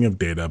weaponizing of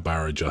data by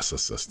our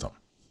justice system.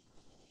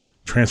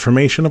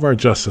 Transformation of our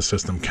justice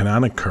system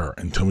cannot occur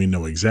until we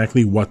know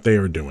exactly what they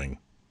are doing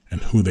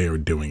and who they are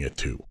doing it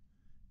to.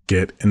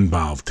 Get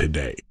involved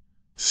today.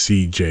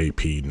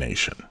 CJP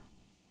Nation.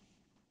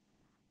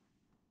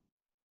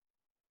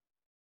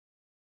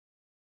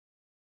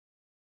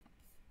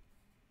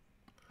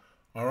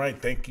 All right,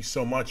 thank you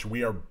so much.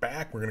 We are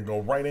back. We're going to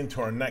go right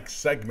into our next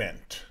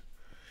segment.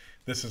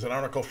 This is an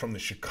article from the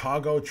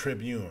Chicago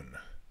Tribune,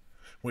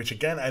 which,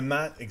 again, I'm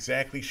not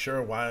exactly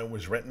sure why it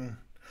was written,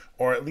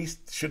 or at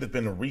least should have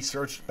been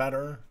researched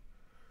better.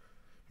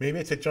 Maybe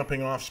it's a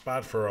jumping off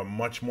spot for a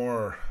much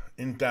more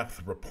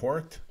in-depth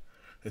report.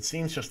 It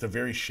seems just a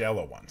very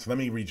shallow one. So let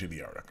me read you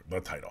the article,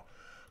 the title.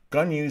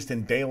 Gun used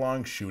in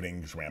day-long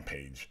shootings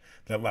rampage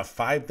that left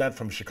 5 dead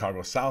from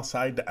Chicago's South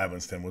Side to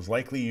Evanston was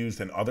likely used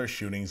in other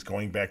shootings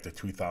going back to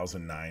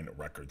 2009,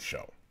 records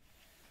show.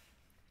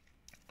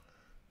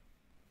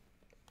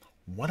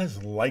 What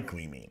does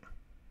likely mean?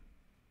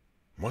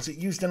 Was it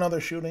used in other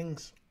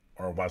shootings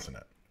or wasn't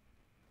it?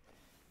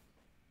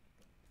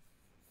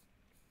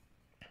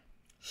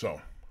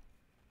 So,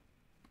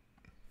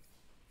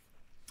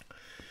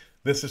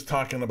 this is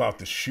talking about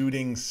the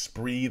shooting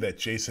spree that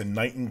Jason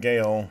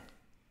Nightingale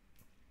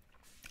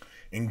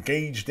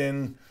engaged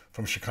in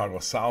from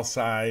Chicago's South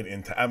Side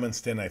into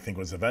Evanston. I think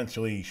was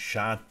eventually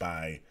shot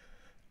by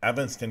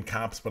Evanston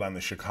cops, but on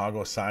the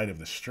Chicago side of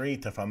the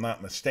street, if I'm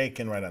not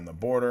mistaken, right on the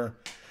border.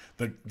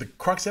 The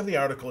crux of the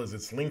article is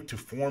it's linked to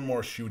 4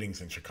 more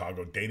shootings in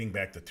Chicago dating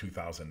back to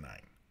 2009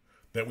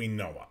 that we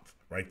know of,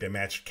 right? They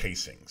matched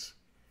casings.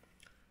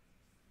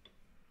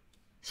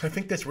 So I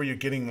think that's where you're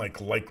getting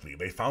likely.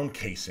 They found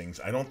casings.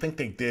 I don't think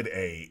they did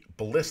a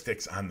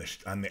ballistics on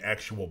the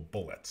actual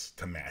bullets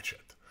to match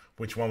it.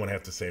 Which one would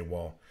have to say,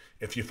 well,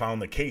 if you found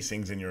the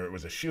casings and it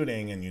was a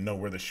shooting and you know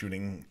where the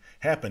shooting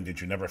happened, did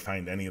you never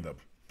find any of the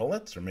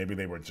bullets? Or maybe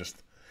they were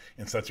just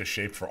in such a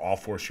shape for all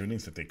 4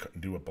 shootings that they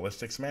couldn't do a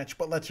ballistics match.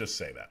 But let's just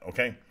say that,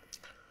 okay?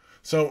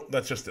 So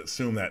let's just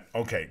assume that,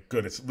 okay,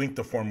 good, it's linked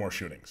to 4 more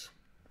shootings.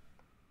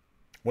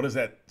 What does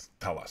that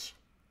tell us?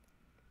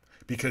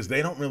 Because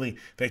they don't really,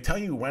 they tell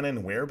you when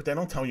and where, but they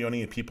don't tell you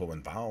any of the people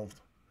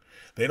involved.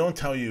 They don't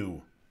tell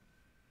you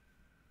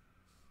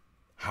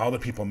how the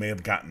people may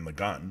have gotten the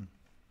gun.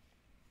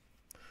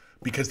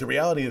 Because the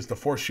reality is the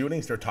 4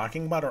 shootings they're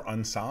talking about are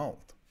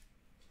unsolved.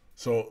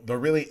 So there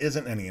really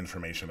isn't any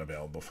information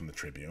available from the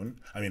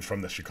Tribune. I mean,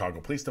 from the Chicago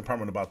Police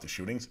Department about the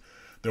shootings.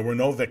 There were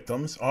no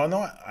victims. Oh,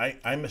 no,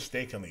 I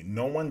mistakenly.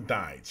 No one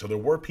died. So there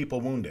were people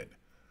wounded.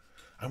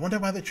 I wonder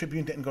why the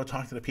Tribune didn't go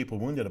talk to the people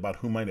wounded about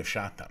who might have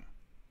shot them.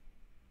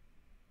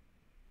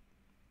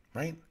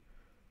 Right?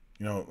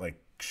 You know,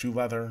 like shoe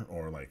leather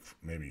or like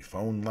maybe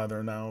phone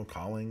leather now,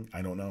 calling.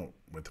 I don't know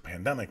with the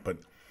pandemic, but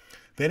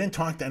they didn't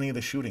talk to any of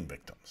the shooting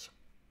victims.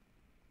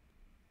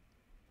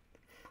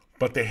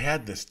 But they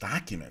had this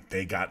document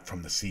they got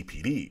from the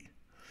CPD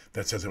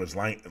that says it was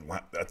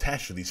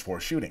attached to these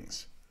 4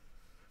 shootings.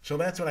 So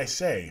that's what I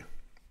say.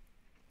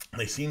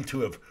 They seem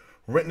to have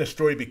written a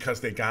story because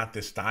they got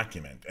this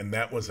document, and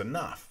that was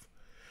enough.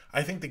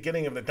 I think the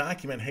getting of the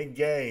document, hey,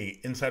 yay,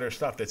 insider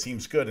stuff, that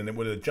seems good, and it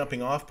was a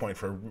jumping off point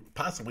for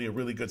possibly a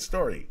really good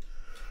story.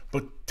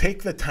 But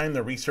take the time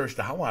to research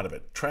the hell out of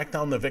it. Track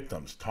down the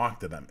victims. Talk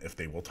to them if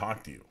they will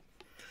talk to you.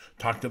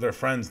 Talk to their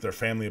friends, their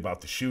family about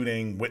the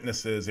shooting,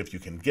 witnesses if you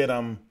can get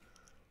them.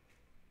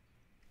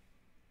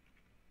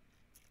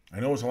 I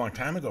know it was a long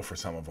time ago for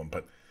some of them,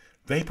 but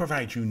they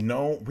provide you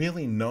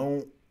really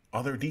no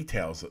other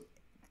details.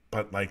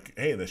 But like,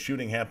 hey, the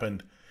shooting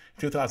happened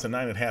in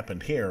 2009, it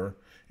happened here.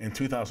 In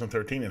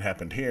 2013, it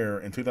happened here.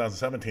 In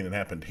 2017, it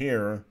happened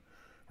here.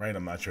 Right?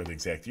 I'm not sure the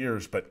exact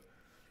years, but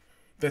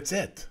that's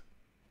it.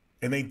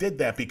 And they did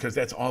that because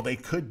that's all they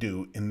could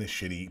do in this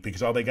shitty,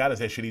 because all they got is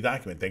that shitty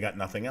document. They got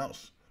nothing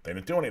else. They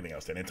didn't do anything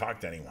else. They didn't talk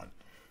to anyone.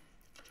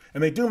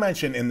 And they do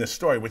mention in this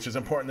story, which is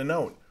important to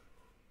note,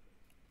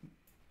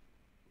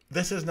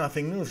 this is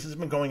nothing new. This has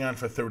been going on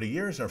for 30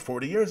 years or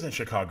 40 years in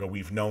Chicago.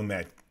 We've known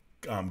that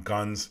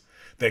guns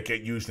that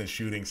get used in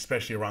shootings,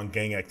 especially around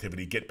gang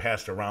activity, get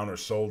passed around or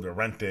sold or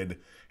rented,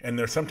 and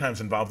they're sometimes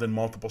involved in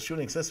multiple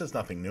shootings. This is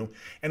nothing new.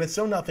 And it's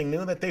so nothing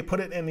new that they put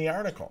it in the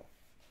article.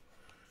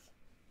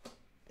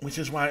 Which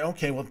is why,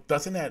 okay, well,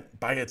 doesn't that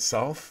by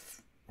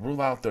itself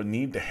rule out the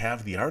need to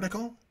have the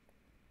article?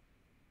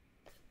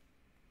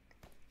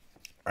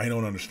 I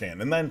don't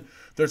understand. And then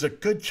there's a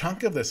good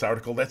chunk of this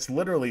article that's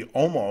literally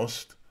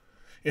almost,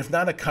 if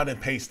not a cut and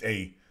paste,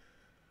 a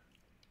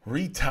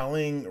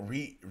retelling,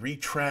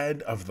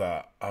 retread of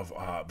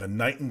the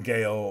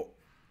Nightingale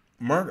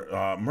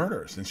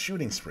murders and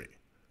shooting spree.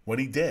 What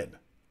he did.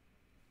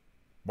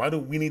 Why do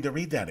we need to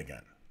read that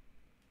again?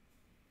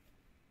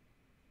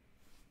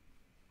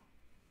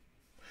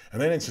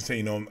 And then it's to say,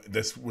 you know,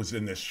 this was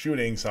in this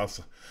shooting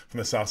from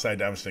the south side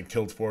to Evanston,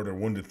 killed 4 or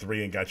wounded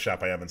 3 and got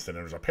shot by Evanston.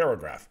 And there's a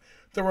paragraph.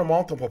 There were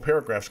multiple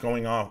paragraphs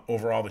going off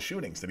over all the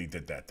shootings that he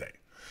did that day.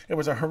 It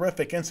was a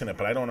horrific incident,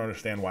 but I don't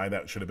understand why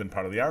that should have been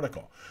part of the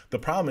article. The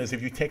problem is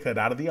if you take that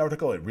out of the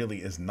article, it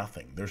really is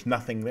nothing. There's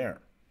nothing there.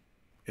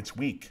 It's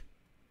weak.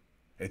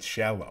 It's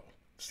shallow.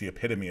 It's the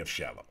epitome of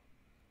shallow.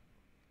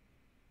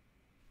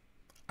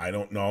 I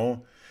don't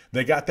know.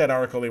 They got that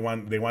article. They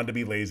wanted to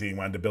be lazy.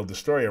 Wanted to build the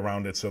story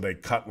around it, so they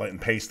cut and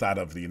paste out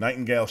of the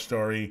Nightingale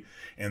story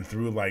and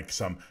threw like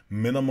some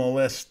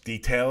minimalist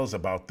details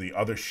about the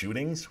other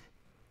shootings,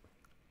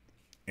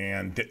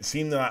 and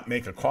seemed to not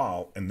make a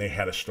call. And they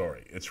had a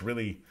story. It's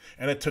really,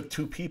 and it took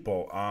 2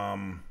 people.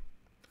 I'm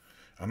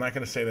not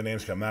going to say the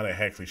names because I'm not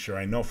exactly sure.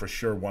 I know for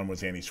sure one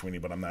was Andy Sweeney,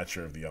 but I'm not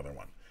sure of the other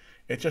one.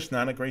 It's just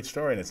not a great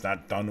story, and it's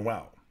not done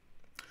well.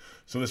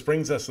 So this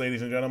brings us,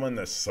 ladies and gentlemen,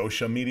 the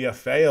social media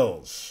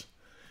fails.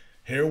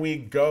 Here we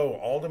go.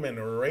 Alderman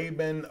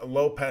Raymond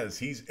Lopez.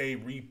 He's a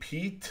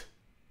repeat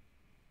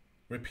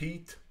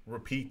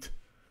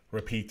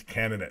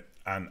candidate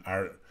on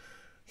our.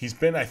 He's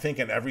been, I think,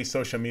 in every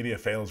social media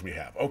fails we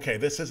have. Okay,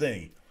 this is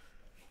a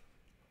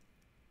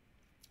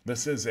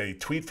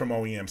tweet from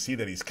OEMC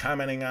that he's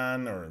commenting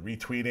on or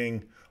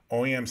retweeting.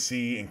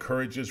 OEMC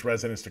encourages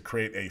residents to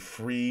create a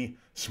free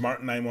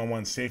Smart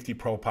 911 safety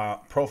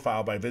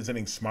profile by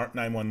visiting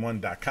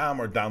smart911.com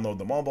or download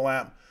the mobile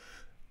app.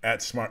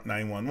 At Smart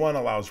 911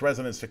 allows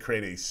residents to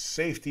create a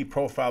safety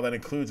profile that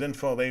includes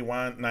info they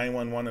want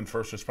 911 and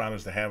first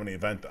responders to have in the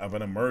event of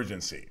an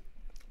emergency.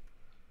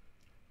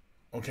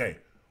 Okay,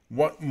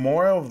 what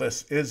more of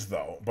this is,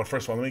 though, but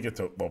first of all, let me get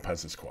to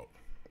Lopez's quote.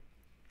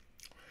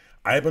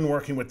 I have been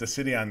working with the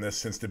city on this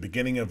since the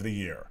beginning of the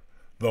year,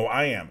 though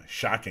I am,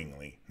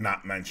 shockingly,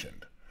 not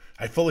mentioned.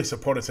 I fully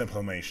support its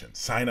implementation.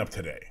 Sign up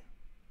today.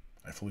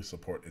 I fully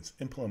support its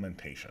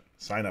implementation.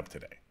 Sign up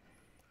today.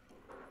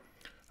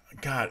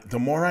 God, the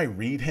more I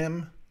read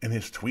him and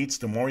his tweets,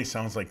 the more he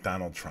sounds like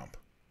Donald Trump.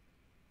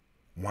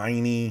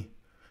 Whiny.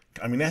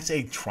 I mean, that's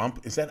a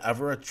Trump. Is that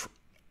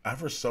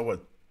ever so a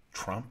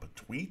Trump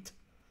tweet?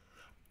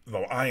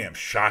 Though I am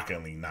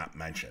shockingly not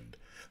mentioned.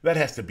 That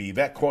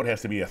quote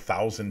has to be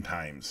 1,000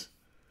 times.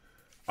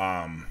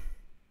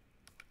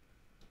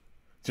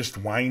 Just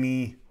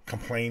whiny,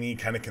 complaining,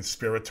 kind of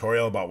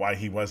conspiratorial about why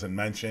he wasn't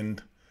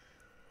mentioned.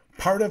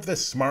 Part of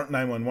this Smart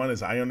 911,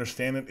 as I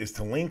understand it, is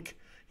to link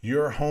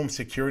your home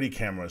security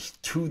cameras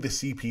to the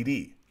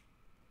CPD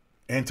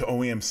and to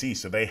OEMC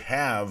so they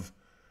have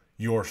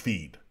your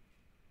feed.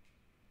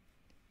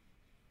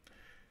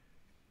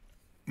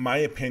 My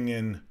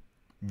opinion,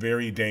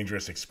 very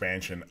dangerous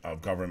expansion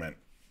of government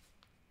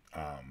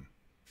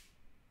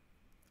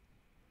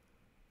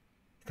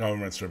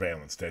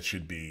surveillance. That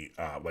should be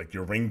like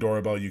your Ring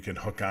doorbell you can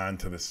hook on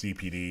to the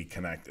CPD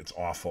Connect. It's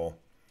awful.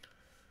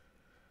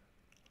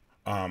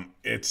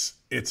 It's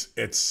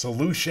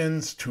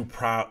solutions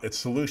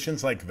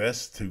like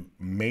this to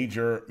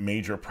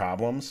major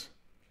problems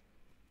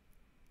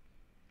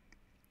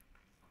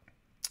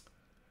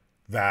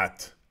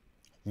that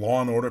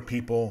law and order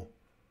people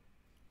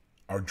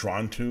are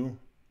drawn to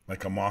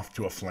like a moth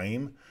to a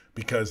flame,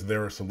 because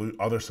their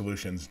other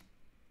solutions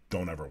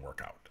don't ever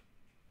work out.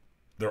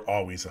 They're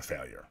always a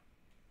failure.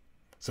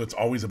 So it's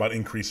always about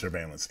increased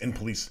surveillance,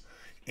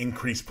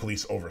 increased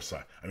police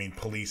oversight. I mean,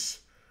 police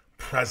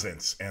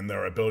presence and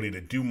their ability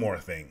to do more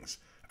things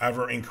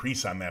ever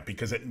increase on that,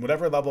 because at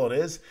whatever level it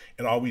is,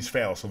 it always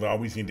fails. So they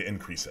always need to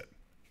increase it,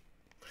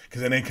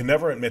 because then they can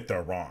never admit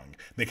they're wrong.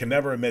 They can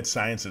never admit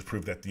science has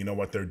proved that,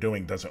 what they're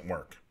doing doesn't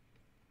work.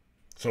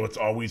 So it's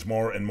always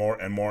more and more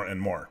and more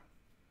and more.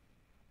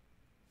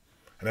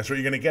 And that's what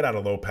you're going to get out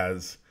of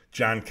Lopez,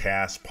 John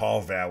Kass,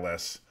 Paul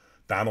Vallis,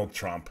 Donald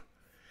Trump.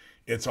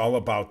 It's all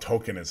about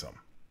tokenism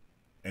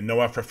and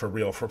no effort for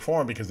real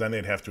reform, because then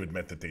they'd have to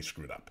admit that they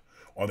screwed up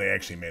or they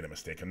actually made a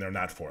mistake, and they're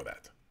not for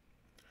that.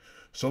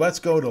 So let's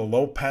go to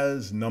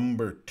Lopez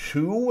number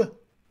 2. If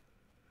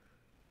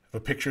a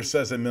picture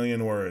says a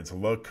million words,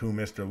 look who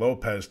Mr.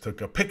 Lopez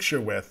took a picture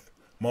with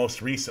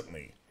most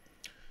recently.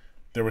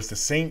 There was the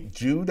St.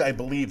 Jude, I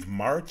believe,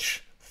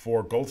 March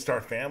for Gold Star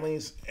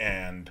families,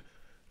 and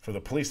for the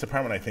police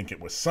department, I think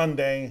it was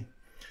Sunday.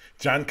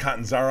 John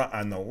Catanzara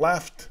on the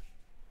left,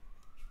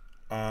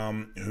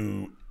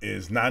 who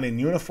is not in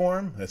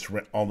uniform. That's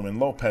Alderman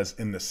Lopez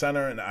in the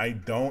center, and I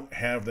don't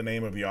have the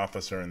name of the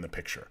officer in the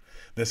picture.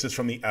 This is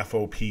from the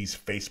FOP's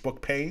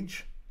Facebook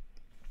page.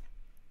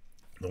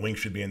 The link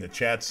should be in the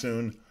chat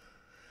soon.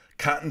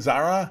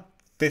 Catanzara,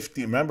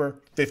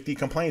 50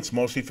 complaints,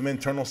 mostly from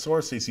internal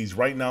sources. He's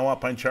right now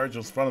up on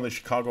charges in front of the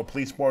Chicago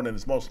Police Board and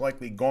is most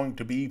likely going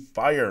to be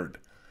fired.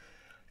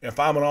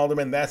 If I'm an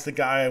alderman, that's the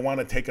guy I want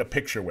to take a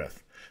picture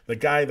with. The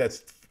guy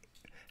that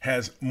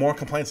has more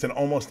complaints than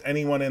almost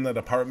anyone in the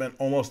department,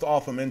 almost all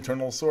from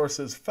internal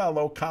sources,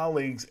 fellow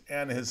colleagues,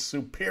 and his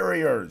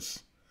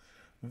superiors.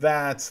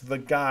 That's the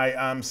guy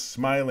I'm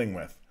smiling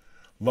with.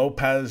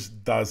 Lopez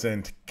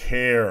doesn't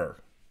care.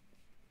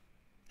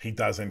 He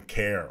doesn't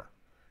care.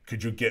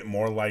 Could you get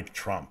more like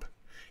Trump?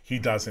 He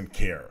doesn't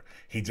care.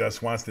 He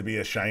just wants to be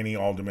a shiny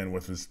alderman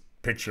with his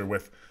picture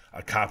with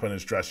a cop in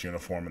his dress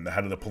uniform and the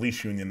head of the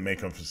police union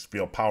make him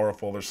feel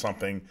powerful or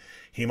something.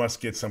 He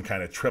must get some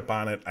kind of trip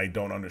on it. I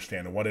don't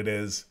understand what it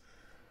is.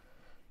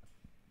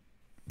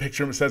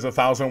 Picture says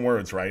 1,000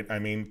 words, right? I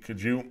mean,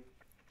 could you...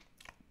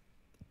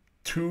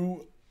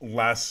 2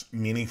 less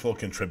meaningful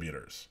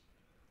contributors,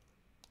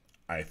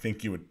 I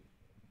think you would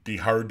be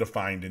hard to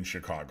find in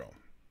Chicago.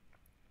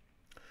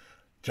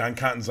 John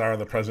Catanzara,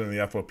 the president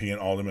of the FOP, and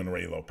Alderman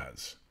Ray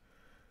Lopez.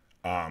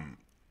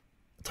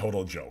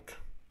 Total joke.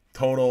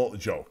 Total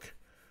joke.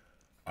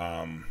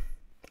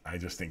 I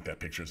just think that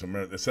picture is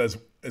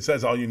it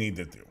says all you need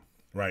to do,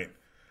 right?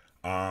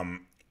 And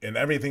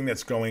everything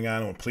that's going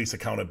on with police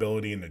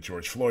accountability and the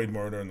George Floyd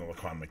murder and the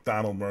Laquan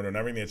McDonald murder and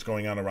everything that's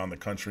going on around the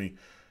country,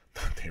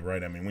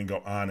 right? I mean, we can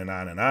go on and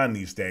on and on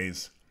these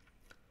days.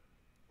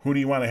 Who do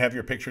you want to have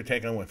your picture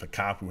taken with? A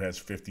cop who has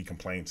 50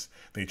 complaints.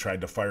 They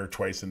tried to fire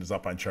twice and is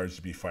up on charge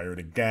to be fired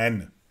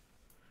again.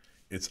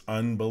 It's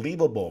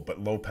unbelievable, but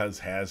Lopez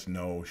has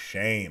no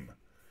shame.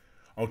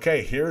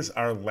 Okay, here's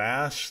our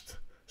last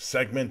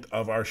segment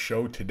of our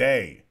show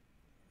today.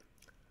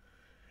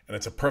 And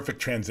it's a perfect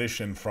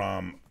transition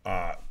from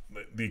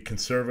the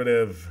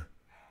conservative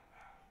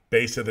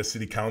base of the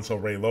city council,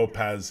 Ray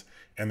Lopez,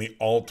 and the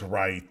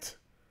alt-right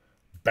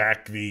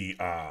back the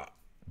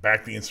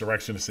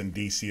insurrectionists in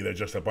D.C. They're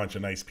just a bunch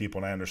of nice people,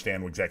 and I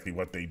understand exactly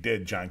what they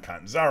did, John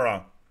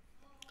Catanzara,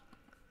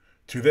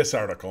 to this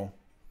article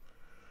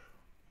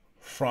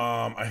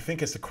from, I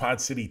think it's the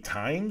Quad City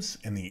Times,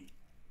 and the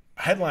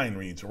headline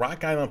reads,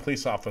 Rock Island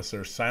police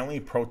officers silently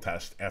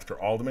protest after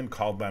alderman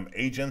called them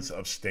agents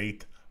of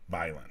state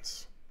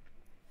violence.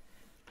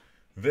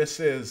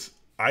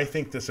 I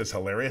think this is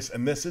hilarious,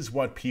 and this is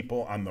what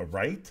people on the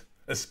right,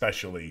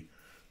 especially,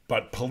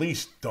 but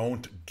police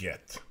don't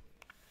get.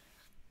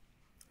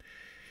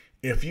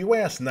 If you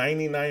ask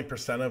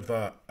 99% of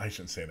the, I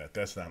shouldn't say that,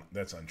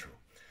 that's untrue.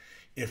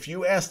 If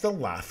you ask the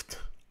left,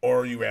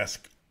 or you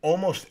ask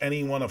almost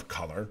anyone of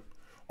color,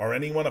 or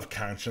anyone of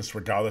conscience,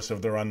 regardless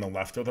if they're on the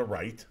left or the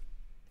right,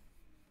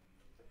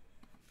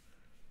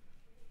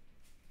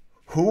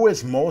 who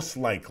is most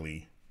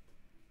likely,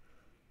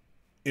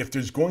 if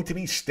there's going to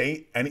be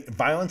any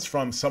violence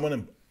from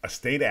someone, a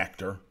state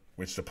actor,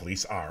 which the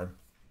police are,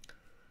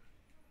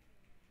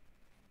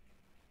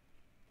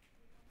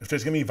 if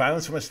there's going to be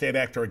violence from a state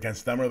actor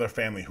against them or their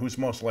family, who's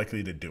most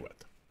likely to do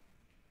it?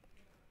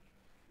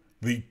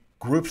 The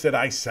groups that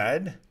I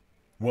said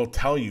will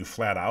tell you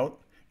flat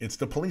out, it's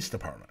the police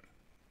department.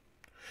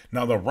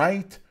 Now, the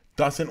right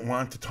doesn't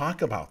want to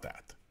talk about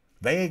that.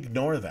 They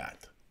ignore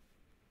that.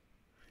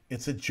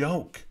 It's a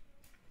joke.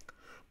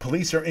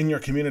 Police are in your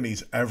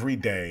communities every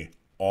day,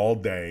 all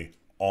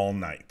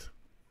night.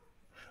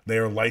 They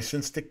are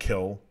licensed to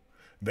kill.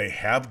 They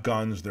have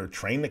guns. They're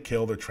trained to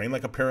kill. They're trained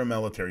like a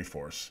paramilitary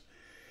force.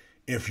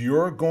 If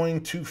you're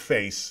going to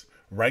face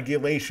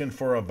regulation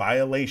for a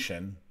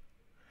violation,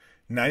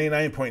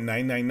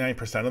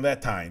 99.999% of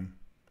that time,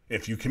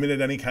 if you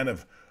committed any kind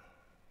of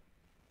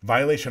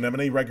violation of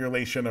any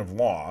regulation of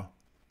law,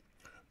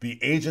 the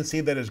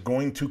agency that is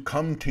going to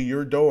come to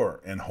your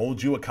door and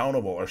hold you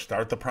accountable or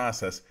start the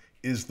process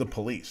is the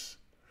police.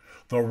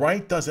 The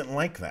right doesn't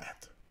like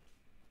that.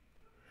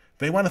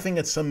 They want to think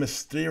it's some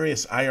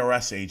mysterious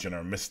IRS agent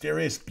or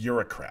mysterious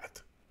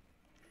bureaucrat.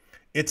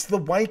 It's the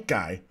white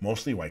guy,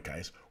 mostly white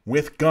guys,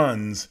 with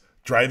guns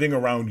driving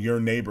around your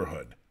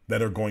neighborhood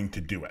that are going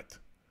to do it.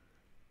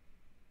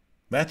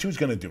 That's who's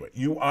going to do it.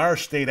 You are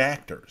state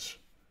actors.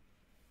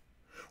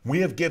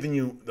 We have given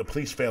you, the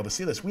police fail to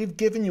see this, we've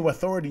given you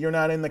authority. You're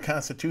not in the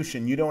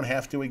Constitution. You don't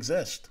have to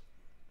exist.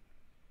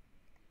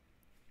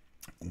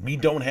 We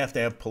don't have to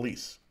have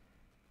police.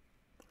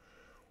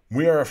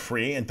 We are a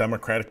free and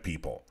democratic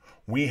people.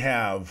 We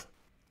have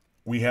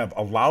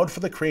allowed for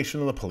the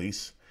creation of the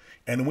police,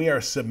 and we are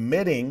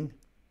submitting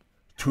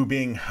to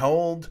being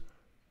held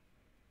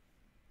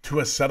to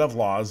a set of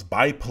laws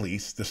by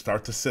police to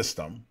start the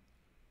system.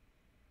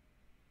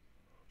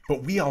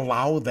 But we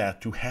allow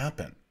that to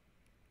happen.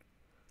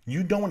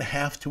 You don't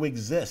have to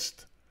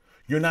exist.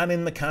 You're not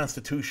in the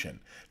Constitution.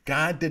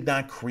 God did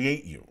not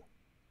create you.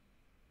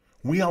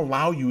 We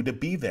allow you to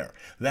be there.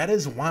 That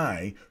is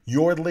why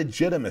your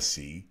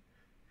legitimacy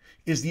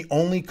is the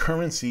only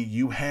currency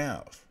you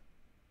have.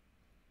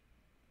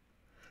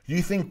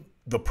 You think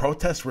the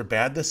protests were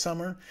bad this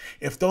summer?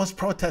 If those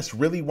protests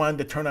really wanted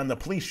to turn on the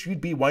police,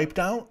 you'd be wiped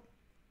out.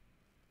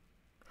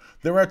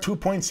 There are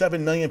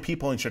 2.7 million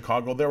people in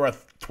Chicago. There are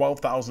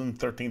 12,000,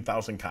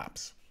 13,000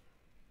 cops.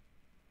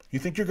 You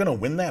think you're going to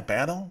win that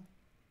battle?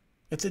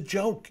 It's a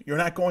joke. You're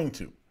not going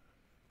to.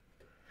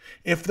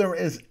 If there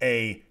is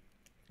a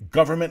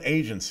government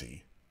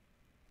agency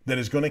that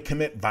is going to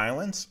commit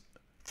violence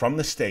from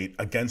the state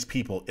against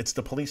people, it's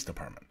the police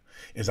department.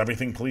 Is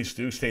everything police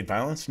do state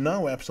violence?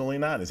 No, absolutely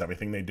not. Is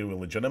everything they do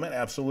illegitimate?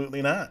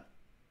 Absolutely not.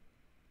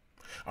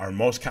 Are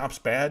most cops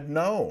bad?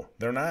 No,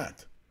 they're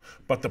not.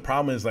 But the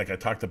problem is, like I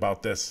talked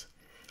about this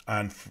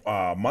on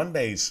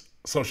Monday's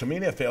social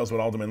media fails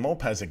with Alderman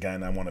Lopez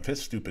again on one of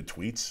his stupid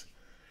tweets.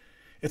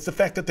 It's the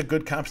fact that the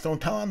good cops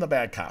don't tell on the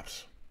bad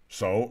cops.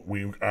 So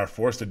we are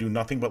forced to do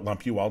nothing but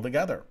lump you all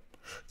together.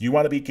 You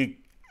want to be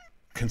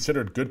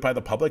considered good by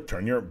the public?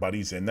 Turn your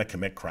buddies in that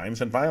commit crimes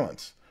and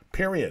violence.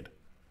 Period.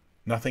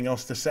 Nothing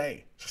else to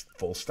say. Just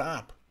full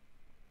stop.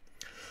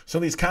 So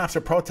these cops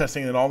are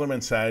protesting, and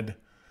Alderman said,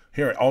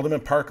 here,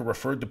 Alderman Parker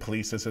referred to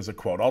police, this is a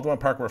quote, Alderman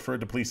Parker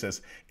referred to police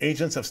as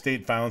agents of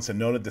state violence and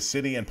noted the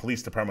city and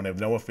police department have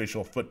no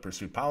official foot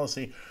pursuit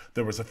policy.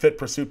 There was a foot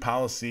pursuit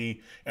policy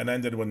and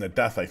ended with the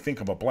death, I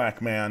think, of a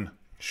black man.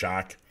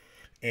 Shock.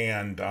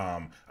 And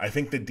I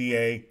think the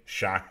DA,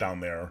 shocked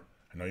down there,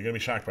 I know you're going to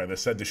be shocked by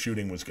this, said the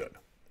shooting was good.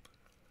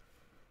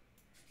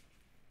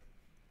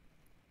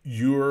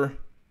 You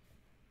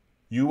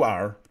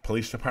are,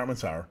 police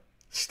departments are,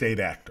 state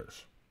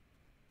actors.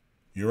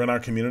 You're in our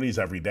communities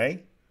every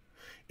day.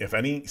 If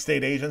any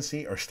state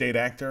agency or state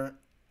actor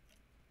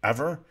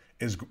ever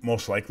is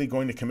most likely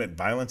going to commit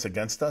violence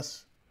against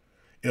us,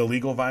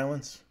 illegal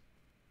violence,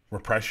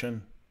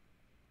 repression,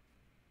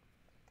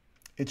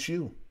 it's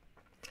you.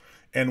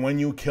 And when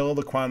you kill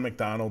Laquan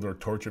McDonald or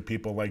torture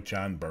people like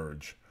John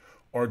Burge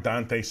or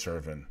Dante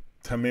Servin,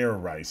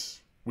 Tamir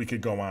Rice, we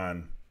could go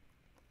on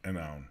and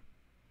on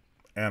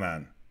and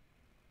on.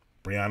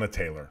 Breonna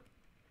Taylor,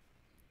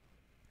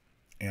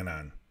 and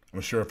on.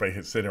 I'm sure if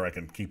I sit here, I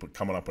can keep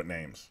coming up with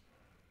names.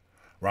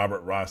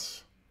 Robert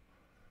Russ,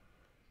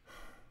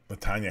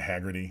 LaTanya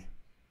Haggerty,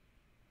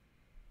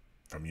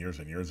 from years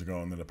and years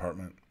ago in the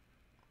department.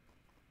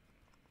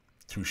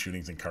 2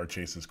 shootings and car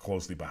chases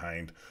closely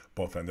behind.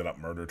 Both ended up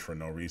murdered for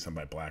no reason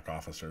by black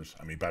officers.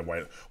 I mean, by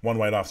one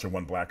white officer,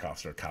 one black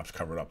officer. Cops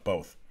covered up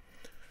both.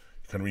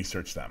 You can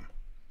research them.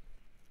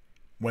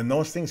 When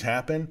those things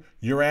happen,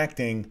 you're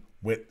acting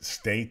with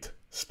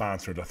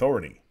state-sponsored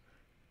authority.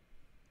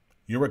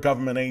 You're a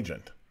government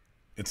agent.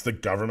 It's the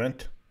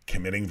government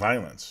committing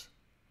violence.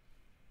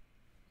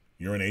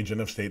 You're an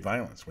agent of state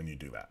violence when you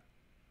do that.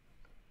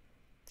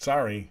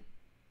 Sorry.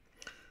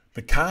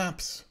 The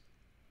cops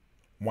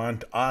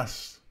want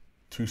us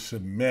to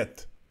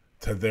submit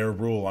to their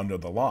rule under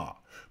the law,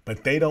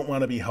 but they don't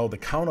want to be held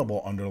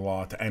accountable under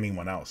law to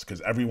anyone else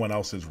because everyone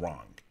else is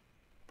wrong.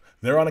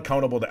 They're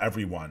unaccountable to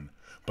everyone,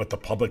 but the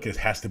public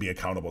has to be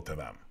accountable to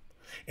them.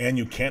 And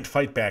you can't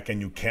fight back and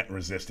you can't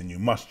resist and you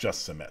must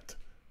just submit.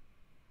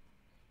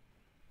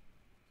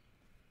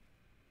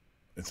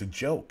 It's a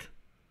joke.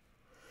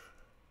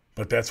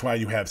 But that's why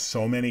you have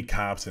so many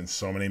cops and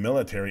so many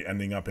military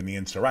ending up in the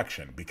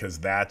insurrection, because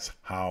that's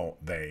how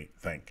they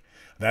think.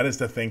 That is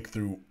to think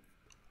through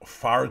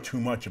far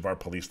too much of our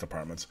police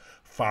departments,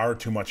 far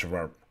too much of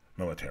our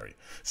military,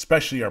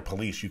 especially our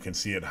police. You can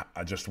see it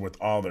just with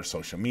all their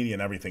social media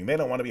and everything. They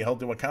don't want to be held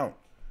to account.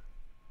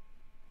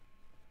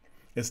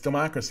 It's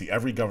democracy.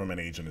 Every government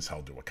agent is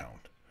held to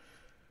account.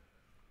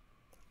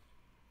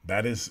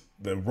 That is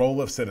the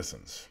role of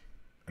citizens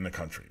in the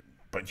country.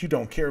 But you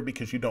don't care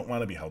because you don't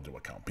want to be held to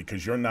account,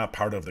 because you're not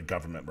part of the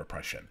government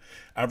repression.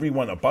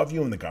 Everyone above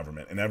you in the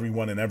government and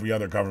everyone in every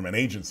other government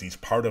agency is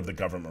part of the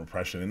government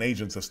repression and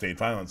agents of state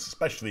violence,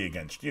 especially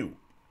against you.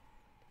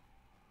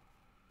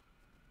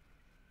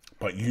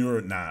 But you're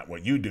not.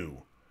 What you do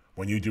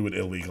when you do it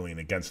illegally and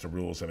against the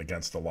rules and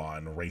against the law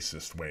in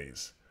racist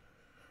ways,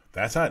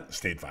 that's not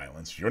state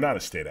violence. You're not a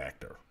state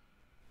actor.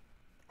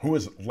 Who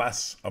is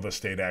less of a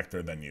state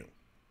actor than you?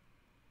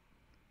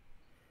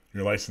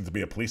 You're licensed to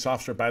be a police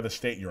officer by the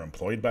state. You're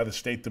employed by the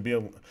state to be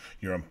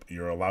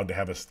you're allowed to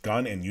have a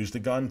gun and use the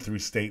gun through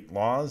state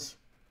laws.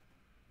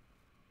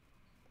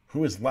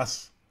 Who is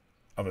less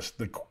of a...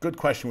 The good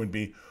question would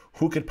be,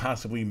 who could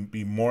possibly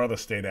be more of a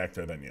state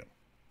actor than you?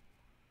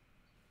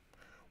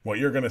 What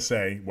you're going to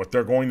say, what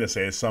they're going to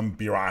say is some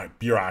bureaucrat,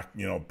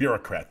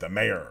 the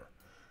mayor.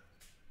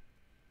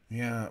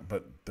 Yeah,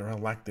 but they're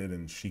elected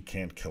and she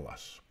can't kill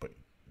us, but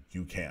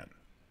you can.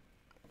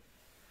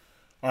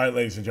 All right,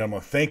 ladies and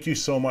gentlemen, thank you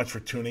so much for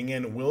tuning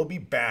in. We'll be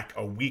back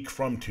a week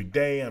from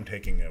today. I'm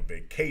taking a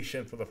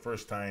vacation for the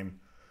first time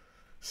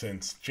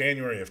since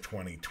January of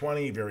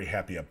 2020. Very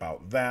happy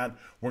about that.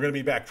 We're going to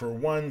be back for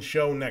one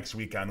show next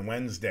week on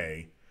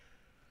Wednesday,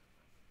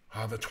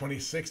 the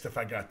 26th, if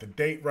I got the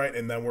date right.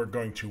 And then we're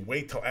going to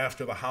wait till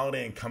after the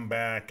holiday and come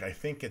back. I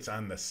think it's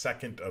on the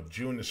 2nd of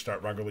June to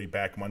start regularly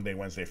back Monday,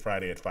 Wednesday,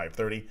 Friday at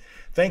 5:30.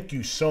 Thank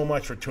you so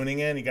much for tuning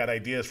in. You got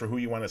ideas for who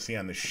you want to see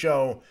on the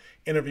show,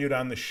 interviewed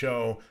on the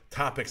show,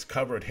 topics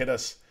covered, hit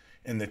us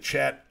in the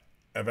chat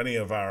of any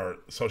of our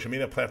social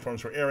media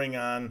platforms we're airing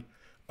on,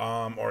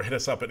 or hit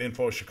us up at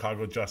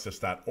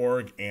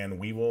info@chicagojustice.org, and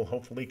we will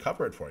hopefully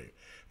cover it for you.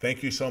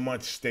 Thank you so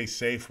much. Stay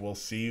safe. We'll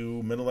see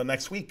you middle of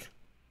next week.